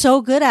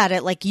so good at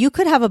it. You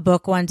could have a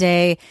book one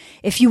day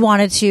if you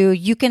wanted to.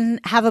 You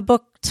can have a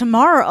book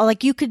tomorrow.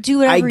 You could do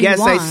whatever you want.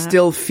 I guess I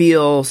still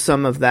feel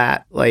some of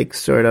that,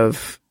 sort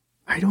of.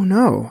 I don't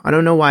know. I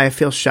don't know why I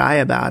feel shy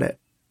about it.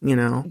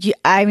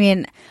 I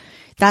mean,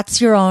 that's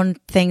your own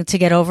thing to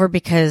get over,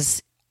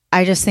 because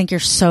I just think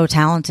you're so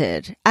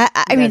talented.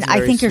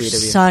 I think you're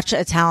such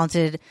a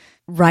talented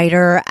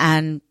writer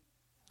and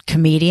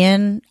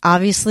comedian.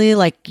 Obviously,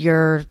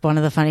 you're one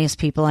of the funniest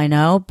people I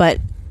know,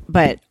 but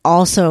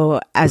also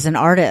as an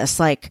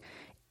artist,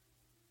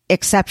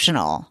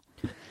 exceptional.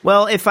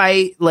 Well, if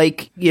I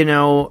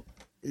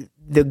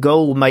the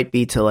goal might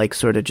be to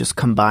sort of just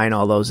combine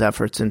all those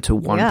efforts into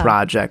one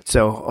project.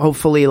 So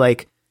hopefully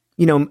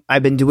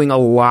I've been doing a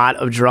lot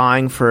of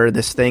drawing for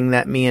this thing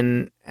that me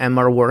and Em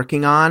are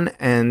working on,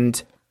 and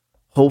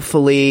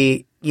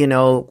hopefully,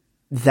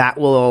 that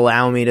will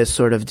allow me to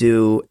sort of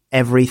do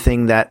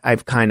everything that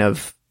I've kind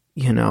of,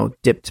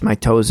 dipped my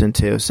toes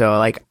into. So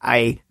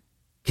I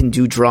can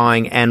do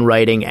drawing and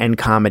writing and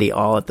comedy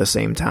all at the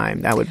same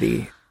time. That would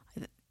be.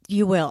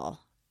 You will.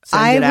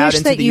 I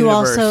wish that you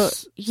also.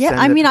 Yeah,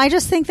 I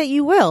just think that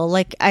you will.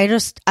 I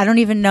don't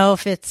even know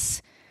if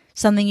it's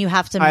something you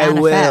have to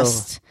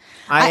manifest.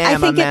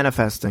 I'm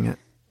manifesting it.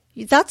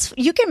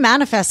 You can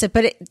manifest it,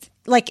 but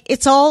like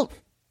it's all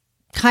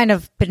kind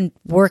of been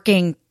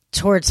working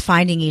towards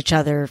finding each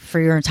other for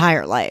your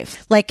entire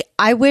life. Like,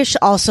 I wish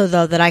also,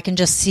 though, that I can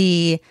just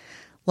see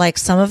like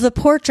some of the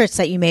portraits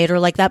that you made, or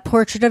like that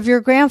portrait of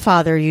your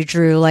grandfather you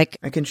drew. Like,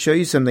 I can show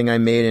you something I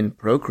made in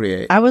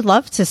Procreate. I would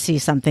love to see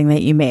something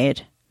that you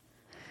made.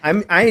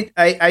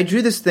 I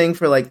drew this thing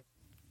for like,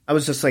 I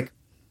was just like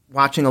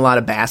watching a lot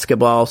of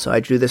basketball, so I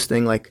drew this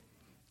thing like,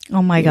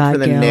 oh my God, for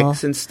the Gil.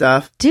 Knicks and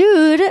stuff.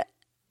 Dude,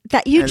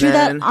 that you And drew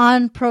then- that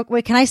on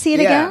Wait, can I see it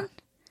Yeah. again?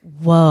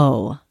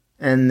 Whoa.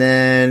 And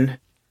then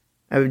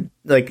I would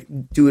like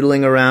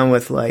doodling around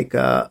with like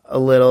a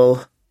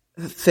little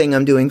thing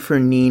I'm doing for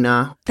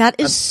Nina. That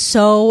is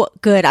so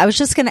good. I was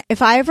just going to,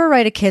 if I ever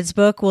write a kid's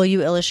book, will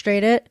you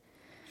illustrate it?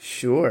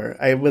 Sure,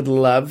 I would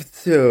love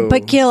to.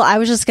 But Gil, I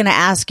was just going to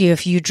ask you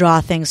if you draw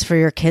things for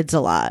your kids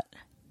a lot.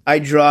 I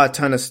draw a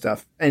ton of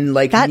stuff, and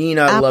like That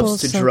Nina apple's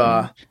loves to so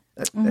draw.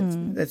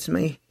 good. That's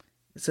me.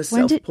 It's a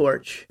When did-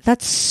 self-porch.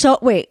 That's so,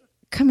 wait,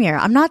 come here.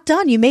 I'm not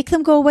done. You make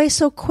them go away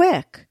so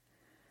quick.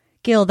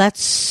 Gil,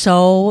 that's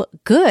so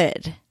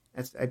good.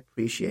 I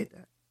appreciate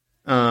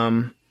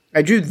that.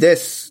 I drew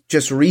this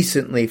just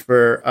recently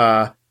for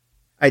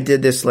I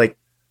did this like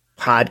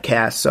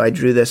podcast, so I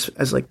drew this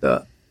as like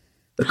the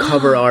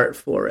cover art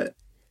for it.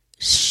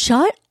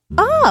 Shut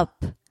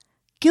up.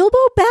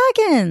 Gilbo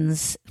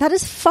Baggins. That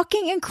is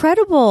fucking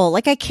incredible.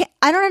 Like,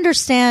 I don't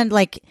understand.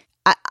 Like,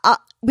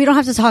 we don't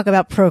have to talk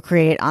about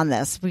Procreate on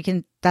this.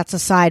 That's a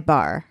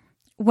sidebar.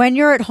 When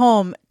you're at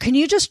home, can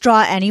you just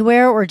draw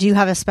anywhere, or do you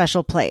have a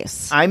special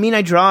place? I mean,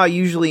 I draw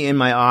usually in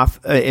my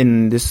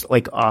in this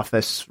like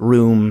office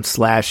room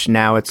 /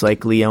 now it's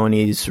like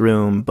Leonie's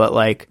room, but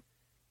like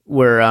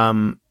where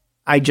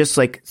I just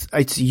like,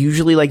 it's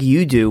usually like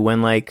you do,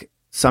 when like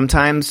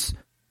sometimes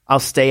I'll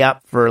stay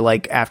up for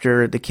like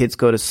after the kids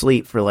go to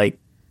sleep for like,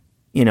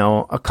 you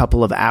know, a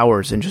couple of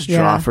hours and just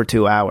draw for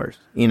 2 hours,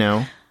 you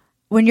know?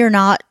 When you're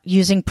not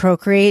using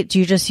Procreate, do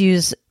you just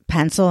use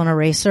pencil and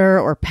eraser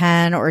or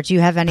pen, or do you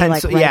have any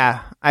Pencil,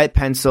 yeah, I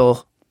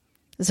pencil.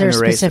 Is there a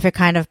and eraser. specific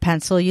kind of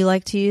pencil you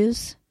like to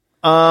use?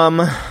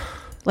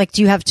 Like,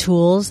 do you have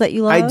tools that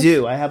you love? I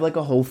do. I have like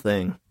a whole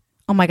thing.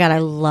 Oh my God, I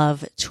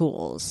love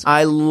tools.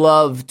 I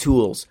love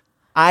tools.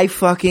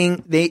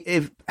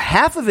 If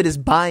half of it is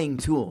buying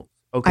tools.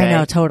 Okay. I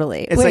know,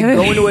 totally. It's like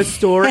going to a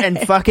store and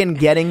fucking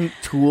getting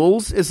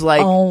tools is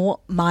like, oh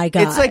my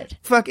God. It's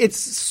like, it's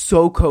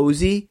so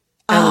cozy.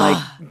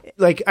 And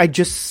like I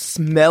just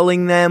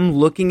smelling them,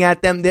 looking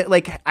at them,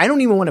 like I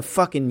don't even want to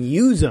fucking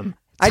use them.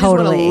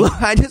 Totally.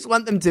 I just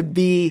want them to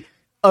be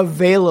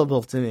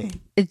available to me.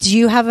 Do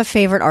you have a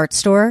favorite art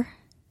store?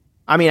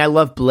 I mean, I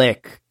love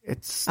Blick.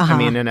 I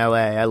mean, in LA,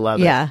 I love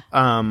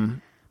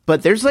it.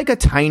 But there's like a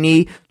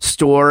tiny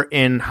store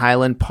in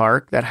Highland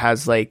Park that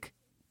has like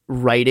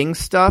writing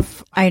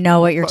stuff. I know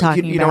what you're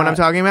talking about. You know what I'm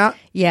talking about?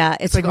 Yeah,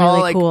 it's like really all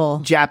like cool.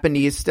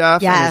 Japanese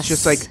stuff. Yes. And it's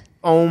just like,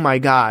 oh my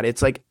God.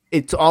 It's like,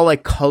 it's all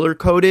like color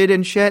coded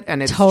and shit.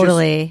 And it's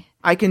totally. Just,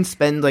 I can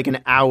spend like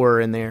an hour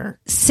in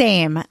there.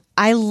 Same.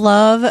 I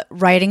love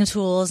writing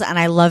tools, and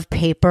I love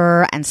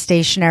paper and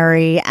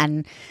stationery.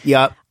 And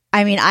yep.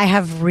 I mean, I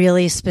have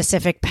really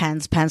specific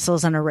pens,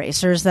 pencils, and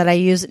erasers that I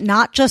use,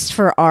 not just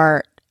for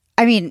art.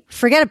 I mean,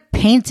 forget a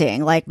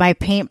painting. Like, my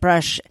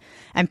paintbrush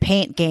and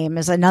paint game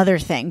is another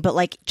thing, but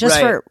like just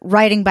for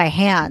writing by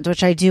hand,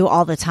 which I do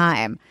all the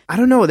time. I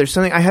don't know. There's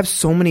something, I have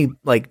so many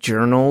like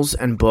journals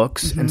and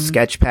books and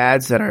sketch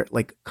pads that are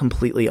like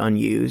completely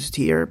unused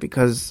here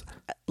because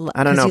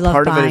I don't know.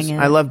 Part of it is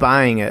I love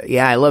buying it.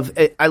 Yeah, I love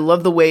it. I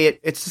love the way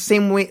it's the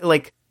same way,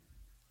 like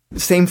the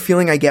same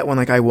feeling I get when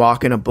like I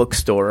walk in a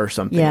bookstore or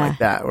something like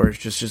that, or it's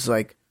just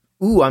like,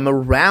 ooh, I'm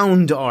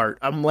around art.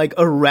 I'm like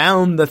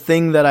around the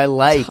thing that I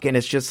like, and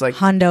it's just like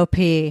Hundo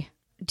P.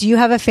 Do you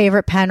have a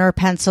favorite pen or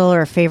pencil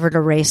or a favorite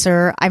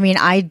eraser? I mean,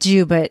 I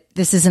do, but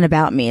this isn't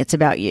about me. It's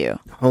about you.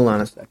 Hold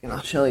on a second.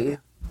 I'll show you.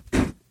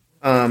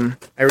 I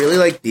really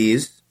like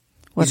these.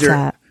 What's these are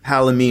that?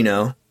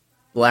 Palomino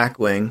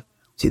Blackwing.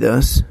 See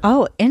those?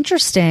 Oh,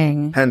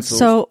 interesting. Pencils.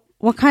 So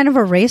what kind of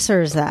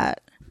eraser is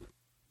that?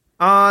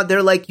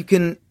 They're like, you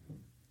can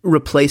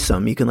replace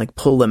them. You can like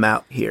pull them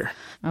out here.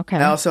 Okay.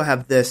 I also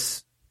have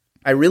this.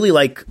 I really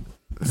like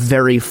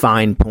very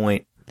fine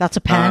point. That's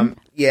a pen?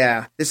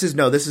 Yeah. This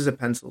is a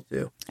pencil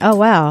too. Oh,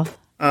 wow.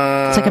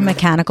 It's like a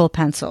mechanical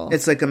pencil.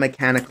 It's like a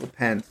mechanical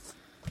pen.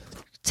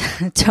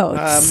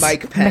 Totes.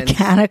 Mike Pence.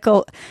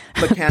 Mechanical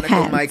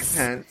Pence. Mike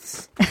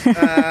Pence.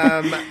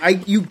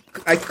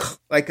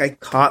 I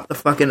caught the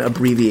fucking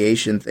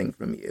abbreviation thing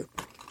from you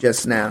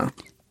just now.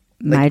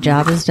 My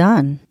job is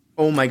done.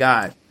 Oh my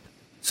God.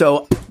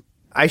 So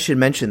I should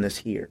mention this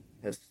here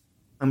because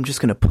I'm just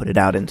going to put it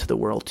out into the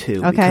world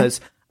too. Okay.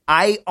 Because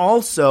I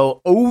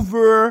also,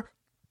 over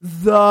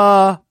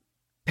the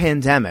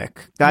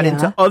pandemic, got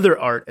into other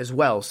art as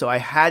well. So I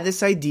had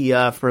this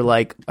idea for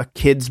like a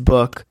kid's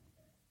book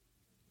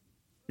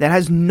that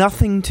has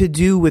nothing to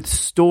do with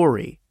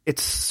story.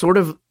 It's sort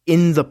of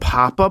in the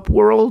pop-up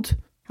world.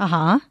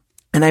 Uh-huh.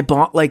 And I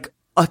bought like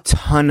a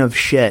ton of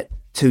shit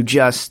to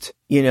just,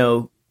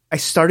 I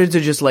started to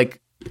just like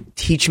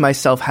teach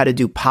myself how to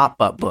do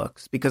pop-up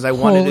books because I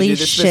wanted to do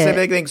this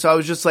specific thing. So I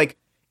was just like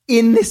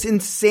in this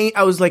insane,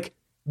 I was like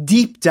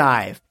deep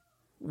dive,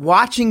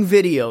 watching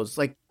videos.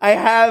 Like I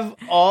have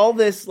all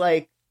this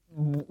like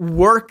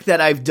work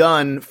that I've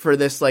done for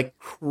this like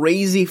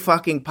crazy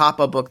fucking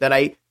pop-up book that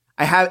I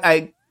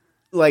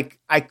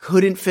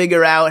couldn't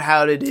figure out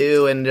how to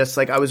do. And just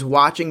like I was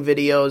watching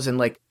videos and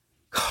like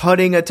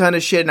cutting a ton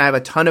of shit, and I have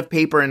a ton of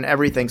paper and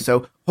everything.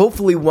 So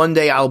hopefully one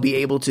day I'll be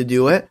able to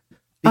do it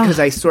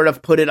because I sort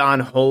of put it on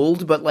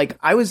hold. But like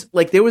I was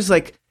like, there was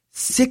like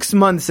 6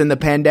 months in the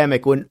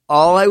pandemic when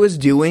all I was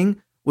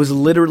doing was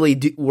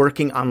literally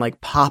working on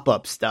like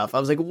pop-up stuff. I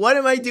was like, what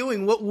am I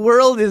doing? What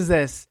world is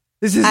this?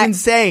 This is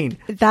insane.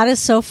 That is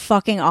so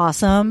fucking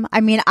awesome.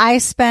 I mean, I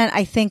spent,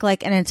 I think,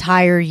 like an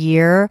entire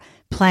year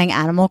playing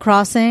Animal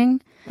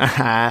Crossing.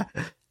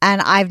 And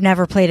I've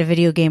never played a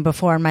video game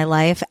before in my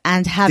life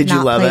and have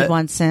not played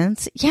one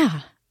since.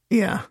 Yeah.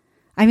 Yeah.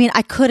 I mean,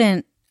 I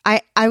couldn't.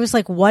 I was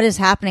like, what is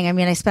happening? I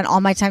mean, I spent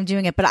all my time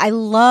doing it, but I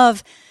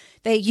love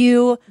that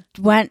you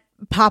went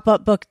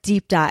pop-up book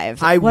deep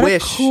dive. What a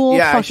cool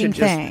fucking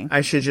thing.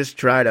 I should just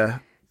try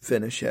to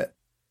finish it.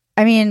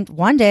 I mean,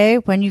 one day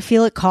when you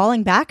feel it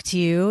calling back to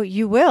you,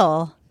 you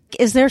will.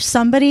 Is there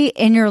somebody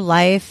in your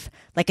life,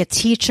 like a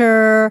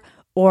teacher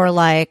or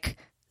like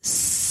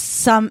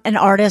an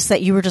artist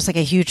that you were just like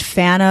a huge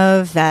fan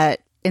of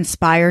that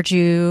inspired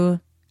you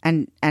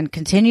and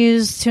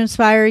continues to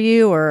inspire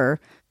you?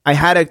 Or I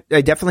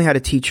definitely had a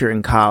teacher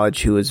in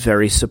college who was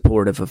very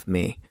supportive of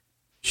me.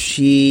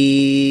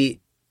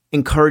 She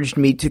encouraged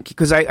me to,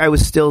 because I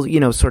was still,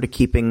 sort of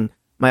keeping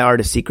my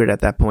art a secret at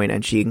that point,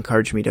 and she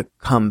encouraged me to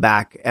come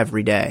back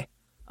every day.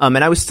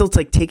 And I was still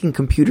like taking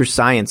computer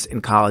science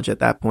in college at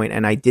that point,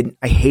 and I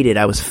hated,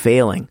 I was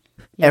failing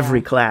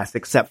every class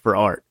except for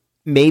art.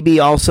 Maybe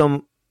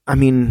also, I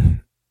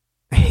mean,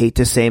 I hate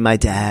to say my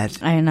dad.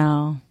 I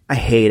know. I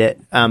hate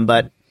it.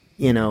 But,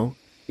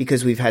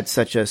 because we've had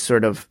such a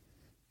sort of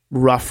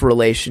rough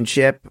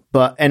relationship,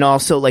 and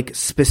also like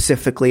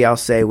specifically I'll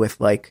say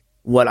with like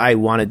what I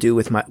want to do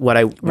with what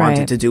I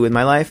wanted to do with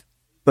my life.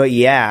 But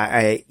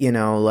yeah,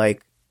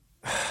 like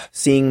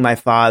seeing my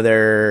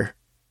father,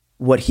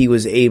 what he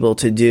was able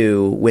to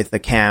do with a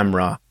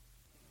camera,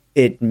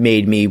 it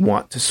made me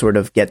want to sort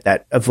of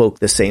evoke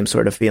the same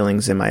sort of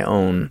feelings in my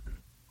own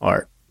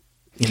art,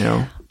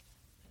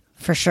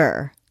 For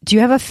sure. Do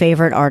you have a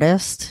favorite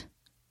artist?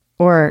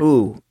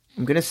 Ooh,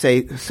 I'm going to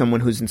say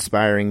someone who's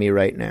inspiring me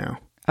right now.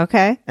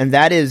 Okay. And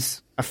that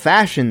is a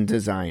fashion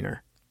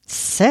designer.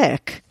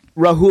 Sick.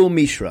 Rahul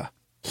Mishra.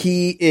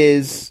 He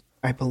is,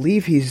 I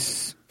believe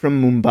he's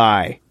from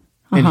Mumbai.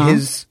 And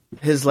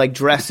his like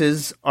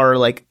dresses are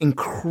like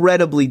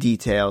incredibly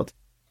detailed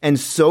and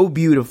so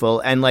beautiful.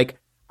 And like,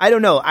 I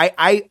don't know,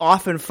 I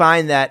often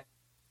find that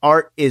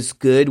art is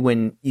good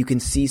when you can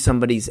see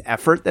somebody's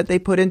effort that they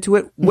put into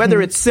it.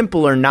 Whether it's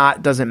simple or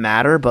not doesn't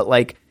matter, but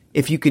like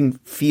if you can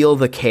feel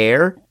the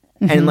care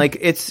and like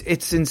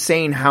it's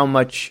insane how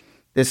much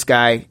this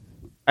guy,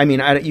 I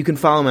mean, you can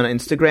follow him on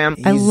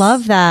Instagram. I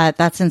love that.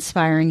 That's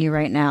inspiring you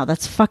right now.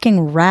 That's fucking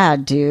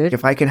rad, dude.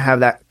 If I can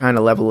have that kind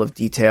of level of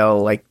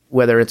detail, like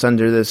whether it's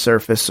under the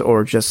surface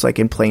or just like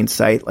in plain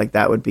sight, like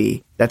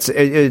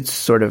it's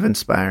sort of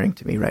inspiring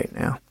to me right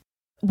now.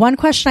 One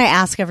question I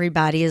ask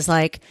everybody is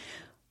like,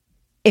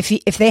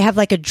 if they have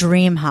like a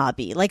dream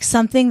hobby, like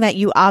something that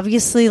you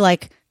obviously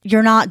like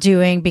you're not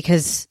doing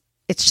because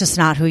it's just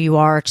not who you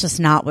are. It's just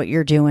not what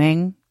you're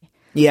doing.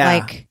 Yeah.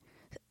 Like,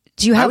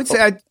 do you have? I would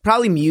say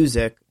probably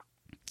music.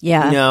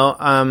 Yeah.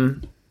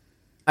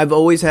 I've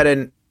always had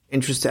an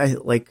interest.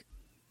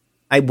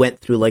 I went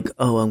through like,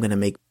 I'm going to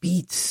make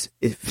beats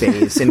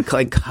phase in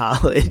like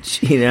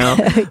college, Yeah.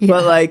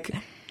 But like,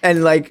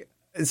 and like,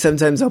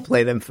 sometimes I'll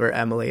play them for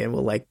Emily and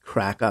we'll like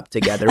crack up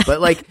together.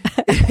 But like,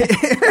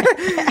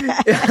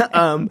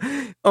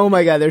 oh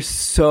my God, they're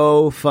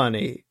so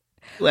funny.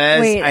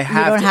 Wait, you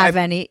don't have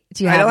any?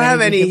 Do you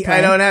have any?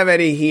 I don't have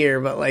any here,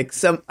 but like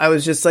I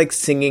was just like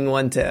singing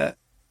one to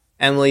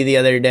Emily the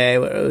other day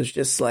where it was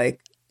just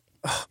like,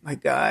 oh my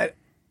God.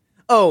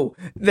 Oh,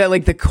 that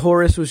like the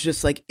chorus was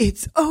just like,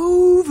 it's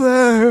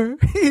over, or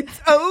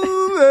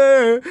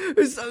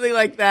something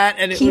like that.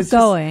 And it was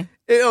going.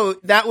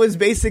 That was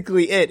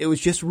basically it. It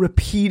was just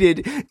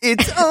repeated.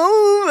 It's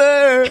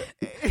over,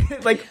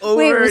 like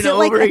over and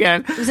over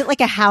again. Was it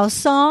like a house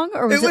song,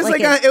 or was it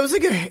like it was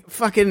like a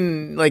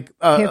fucking like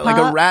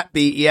a rap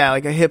beat? Yeah,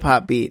 like a hip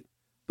hop beat.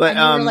 But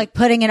and you were like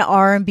putting an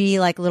R&B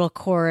like little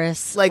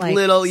chorus, like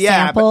little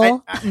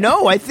sample. But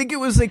no, I think it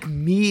was like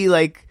me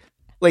like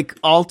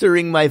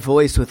altering my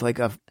voice with like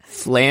a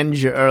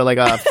flanger or like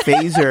a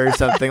phaser or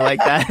something like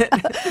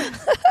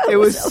that. It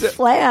was a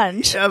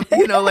flange,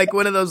 like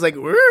one of those like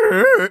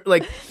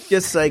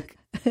just like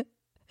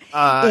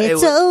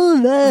it's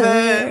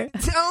over.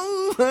 It's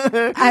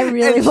over. I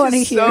really want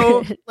to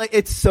hear it. Like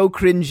it's so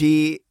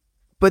cringy,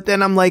 but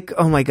then I'm like,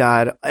 oh my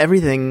God,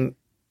 everything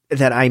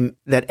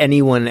that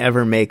anyone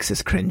ever makes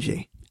is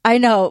cringy. I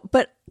know,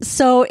 but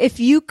so if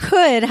you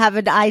could have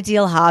an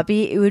ideal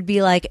hobby, it would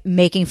be like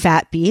making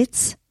fat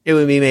beats. It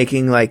would be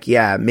making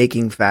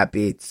making fat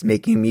beats,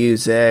 making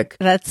music.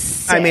 That's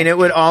sick. I mean, it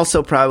would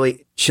also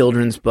probably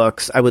children's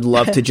books. I would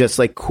love to just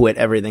like quit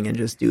everything and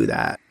just do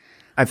that.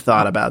 I've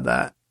thought about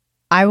that.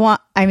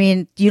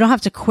 You don't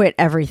have to quit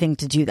everything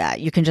to do that.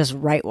 You can just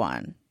write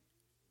one.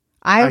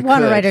 I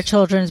want to write a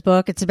children's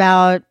book. It's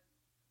about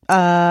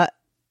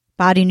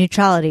body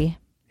neutrality.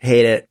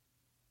 Hate it.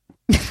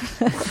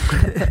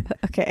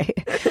 Okay.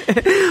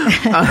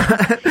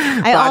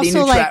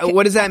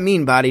 What does that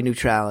mean, body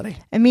neutrality?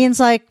 It means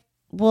like,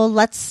 well,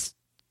 let's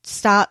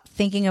stop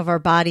thinking of our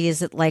body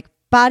as like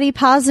body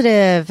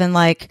positive and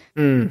like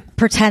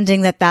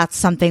pretending that that's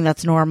something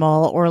that's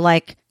normal, or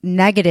like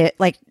negative,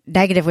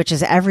 which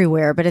is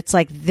everywhere. But it's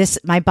like this,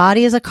 my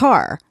body is a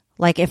car.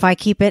 Like if I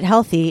keep it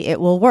healthy, it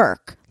will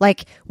work.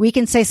 Like we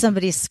can say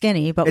somebody's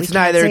skinny, but it's we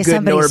can't neither say good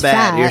somebody's nor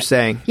bad. fat. You're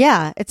saying,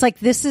 yeah, it's like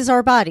this is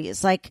our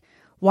bodies. Like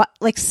what?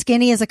 Like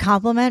skinny is a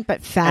compliment,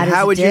 but fat is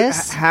a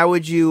diss. How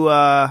would you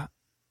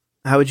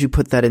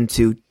put that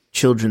into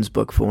children's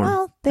book form?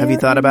 Well, have you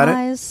thought about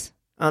it?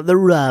 The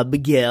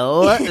rub,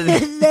 Gil.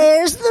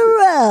 There's the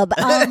rub.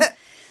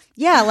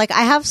 Yeah, like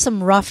I have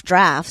some rough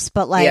drafts,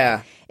 but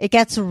like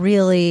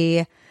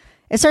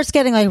it starts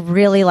getting like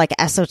really like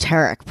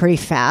esoteric pretty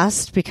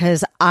fast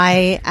because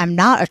I am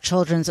not a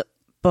children's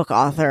book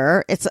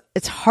author.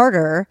 It's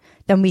harder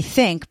than we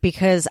think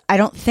because I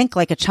don't think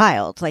like a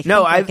child. Like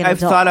no, I've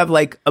thought of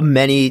like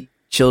many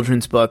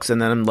children's books,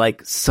 and then I'm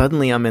like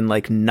suddenly I'm in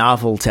like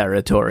novel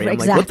territory. I'm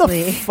exactly. like, what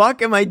the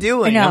fuck am I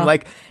doing? I know. I'm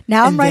like,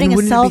 now I'm writing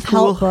a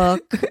self-help cool?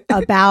 book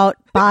about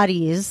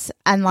bodies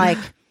and like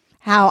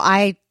how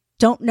I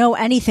don't know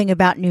anything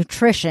about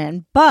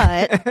nutrition,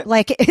 but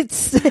like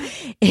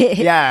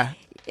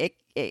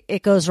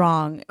it goes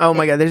wrong. Oh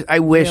my God. I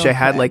wish I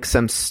had like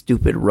some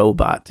stupid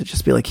robot to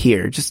just be like,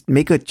 here, just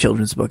make a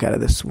children's book out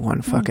of this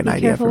one fucking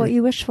idea. Careful for what me.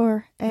 you wish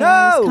for.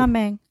 AI is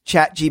coming.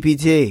 Chat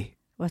GPT.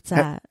 What's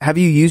that? Have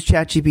you used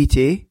Chat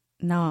GPT?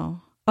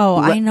 No. Oh,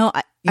 I know.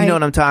 You know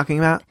what I'm talking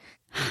about?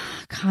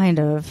 Kind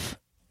of.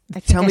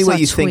 Tell me what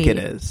you think it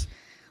is.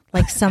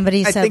 Like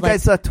somebody said, think like, I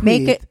saw a tweet.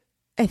 Make it.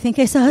 I think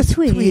I saw a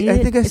tweet. I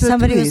think I saw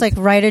somebody a tweet. was like,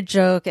 write a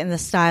joke in the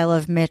style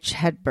of Mitch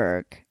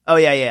Hedberg. Oh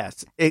yeah,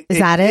 yes. Is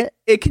that it?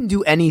 It can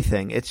do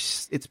anything.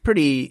 It's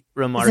pretty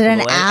remarkable. Is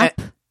it an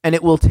app? And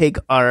it will take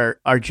our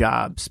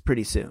jobs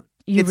pretty soon.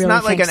 You it's really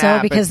not think like an so?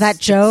 app. Because that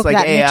joke, like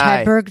that AI.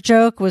 Mitch Hedberg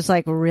joke, was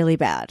like really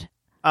bad.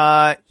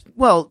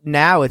 Well,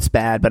 now it's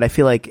bad, but I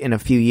feel like in a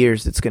few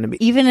years it's going to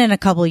be. Even in a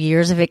couple of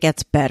years, if it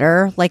gets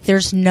better, like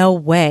there's no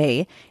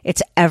way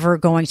it's ever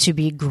going to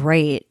be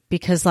great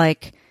because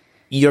like.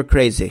 You're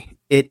crazy.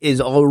 It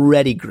is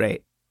already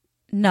great.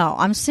 No,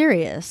 I'm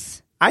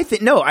serious. I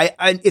think no.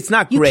 I it's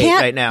not great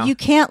right now. You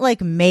can't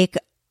like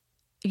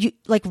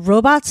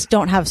robots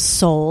don't have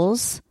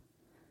souls.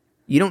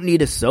 You don't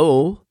need a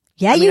soul.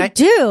 Yeah, you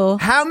do.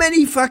 How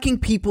many fucking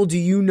people do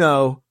you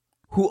know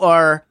who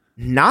are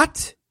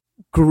not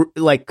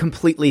like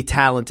completely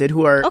talented?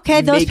 Who are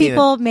okay? Those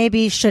people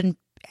maybe shouldn't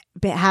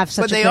have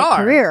such a great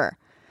career.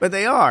 But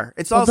they are.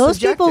 It's all those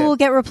subjective. people will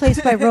get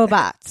replaced by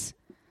robots.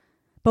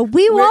 But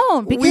we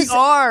won't because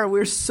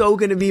we're so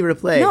going to be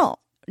replaced.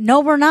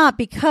 No, we're not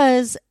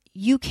because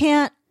you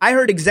can't. I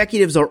heard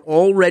executives are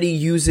already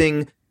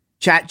using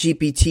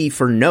ChatGPT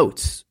for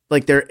notes.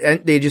 Like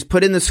they just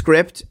put in the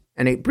script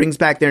and it brings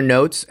back their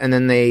notes and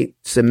then they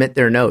submit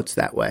their notes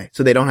that way.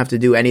 So they don't have to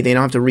do anything. They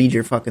don't have to read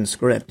your fucking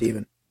script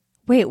even.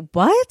 Wait,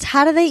 what?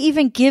 How do they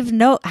even give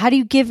note? How do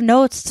you give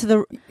notes to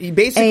the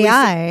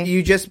AI?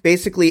 You just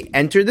basically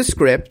enter the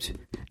script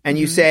and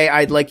you say,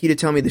 I'd like you to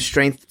tell me the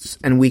strengths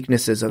and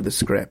weaknesses of the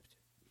script.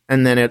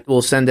 And then it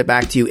will send it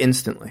back to you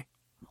instantly.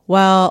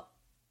 Well,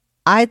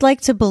 I'd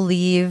like to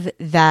believe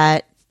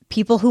that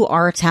people who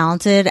are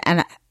talented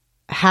and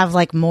have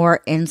like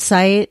more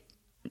insight,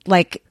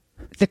 like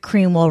the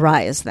cream will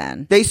rise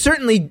then. They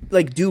certainly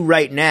like do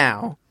right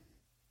now.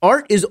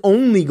 Art is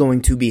only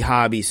going to be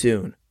hobby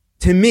soon.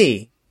 To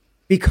me,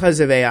 because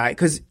of AI.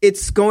 Because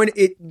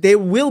there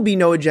will be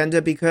no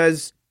agenda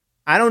because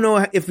I don't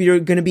know if you're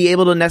going to be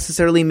able to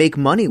necessarily make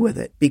money with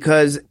it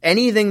because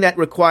anything that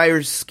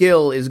requires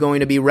skill is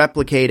going to be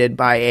replicated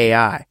by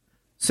AI.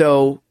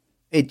 So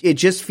it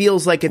just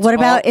feels like it's. What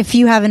about if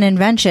you have an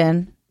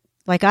invention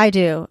like I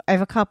do? I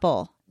have a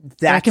couple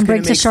that I can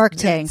bring to Shark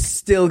Tank. It's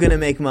still going to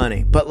make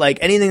money. But like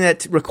anything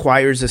that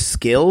requires a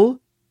skill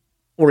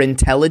or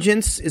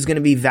intelligence is going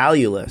to be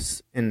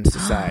valueless in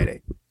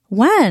society.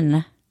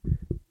 When?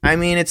 I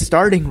mean, it's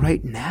starting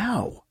right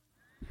now.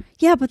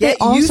 Yeah, but they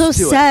also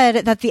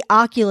said that the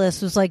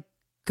Oculus was like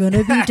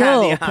gonna be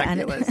dope,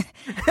 and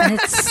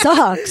it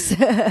sucks.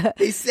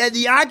 They said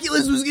the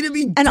Oculus was gonna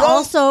be dope. And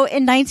also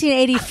in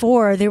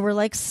 1984, they were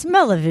like,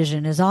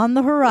 "Smell-o-vision is on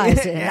the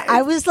horizon."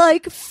 I was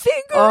like,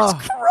 "Fingers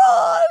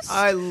crossed."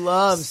 I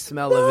love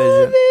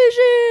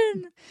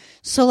Smell-o-vision.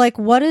 So, like,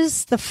 what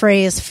does the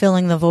phrase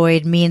 "filling the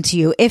void" mean to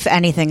you, if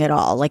anything at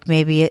all? Like,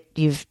 maybe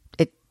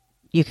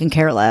you can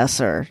care less,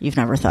 or you've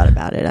never thought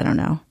about it. I don't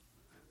know.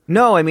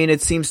 No, I mean,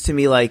 it seems to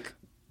me like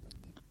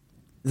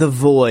the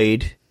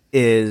void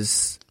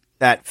is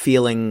that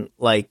feeling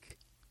like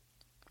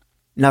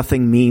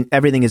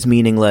everything is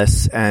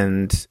meaningless,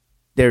 and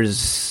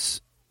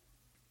there's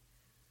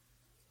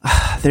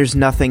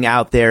nothing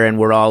out there, and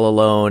we're all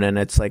alone, and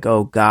it's like,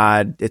 oh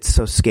God, it's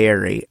so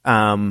scary.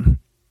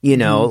 You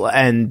know,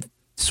 and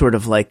sort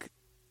of like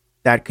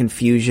that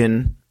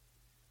confusion,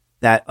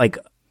 that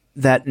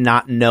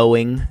not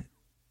knowing.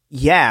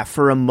 Yeah,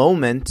 for a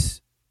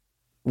moment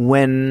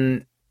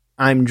when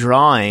I'm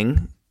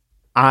drawing,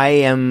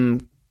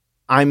 I'm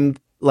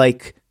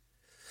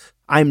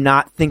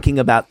not thinking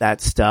about that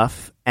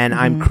stuff, and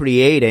I'm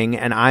creating,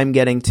 and I'm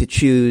getting to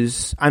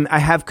choose. I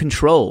have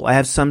control. I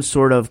have some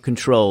sort of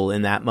control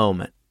in that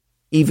moment.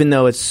 Even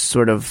though it's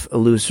sort of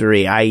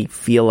illusory, I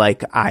feel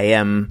like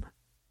I'm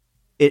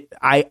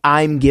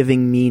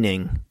giving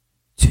meaning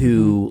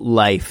to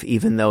life,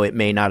 even though it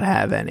may not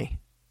have any.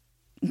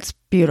 It's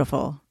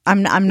beautiful.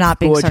 I'm not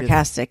being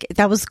sarcastic.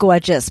 That was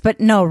gorgeous. But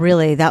no,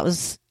 really,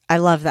 I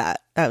love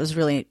that. That was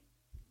really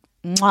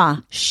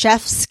mwah.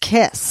 Chef's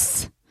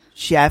kiss.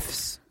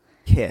 Chef's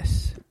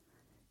kiss.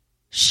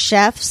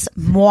 Chef's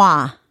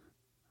moi.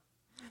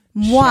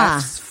 Moi.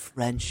 Chef's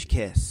French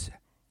kiss.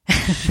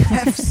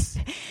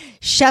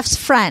 Chef's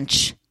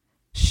French.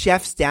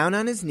 Chef's down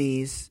on his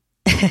knees.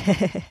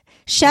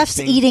 Chef's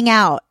eating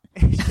out.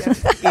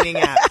 Chef's eating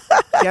out.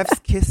 Chef's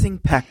kissing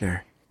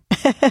pecker.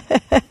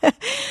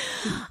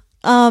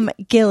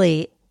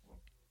 Gilly,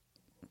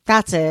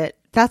 that's it.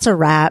 That's a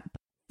wrap.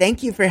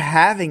 Thank you for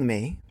having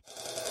me.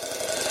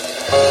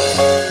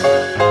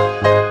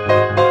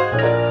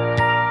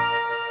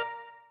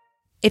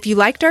 If you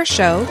liked our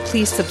show,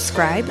 please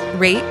subscribe,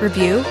 rate,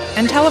 review,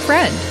 and tell a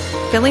friend.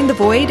 Filling the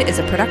Void is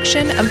a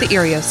production of the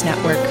Erios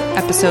Network.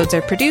 Episodes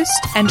are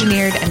produced,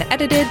 engineered, and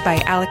edited by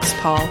Alex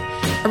Paul.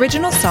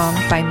 Original song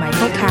by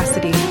Michael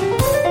Cassidy.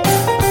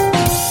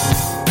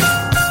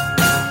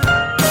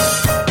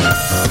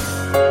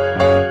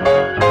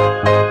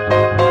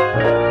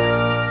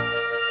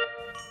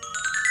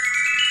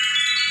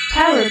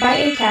 Powered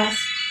by Acast.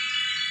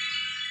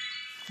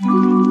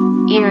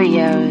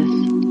 Erios.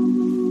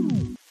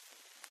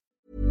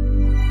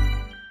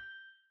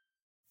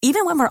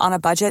 Even when we're on a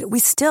budget, we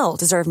still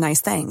deserve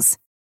nice things.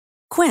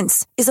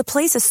 Quince is a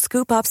place to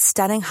scoop up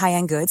stunning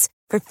high-end goods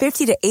for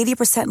 50 to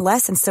 80%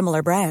 less than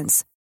similar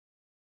brands.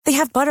 They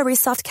have buttery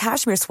soft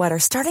cashmere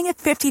sweaters starting at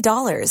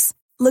 $50,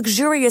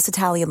 luxurious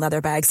Italian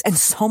leather bags, and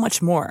so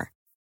much more.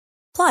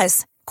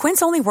 Plus,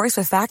 Quince only works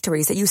with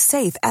factories that use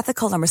safe,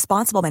 ethical, and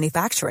responsible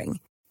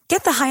manufacturing.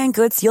 Get the high-end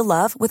goods you'll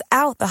love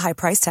without the high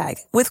price tag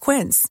with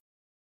Quince.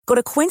 Go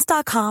to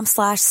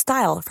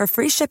quince.com/style for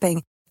free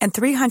shipping and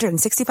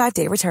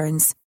 365-day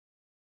returns.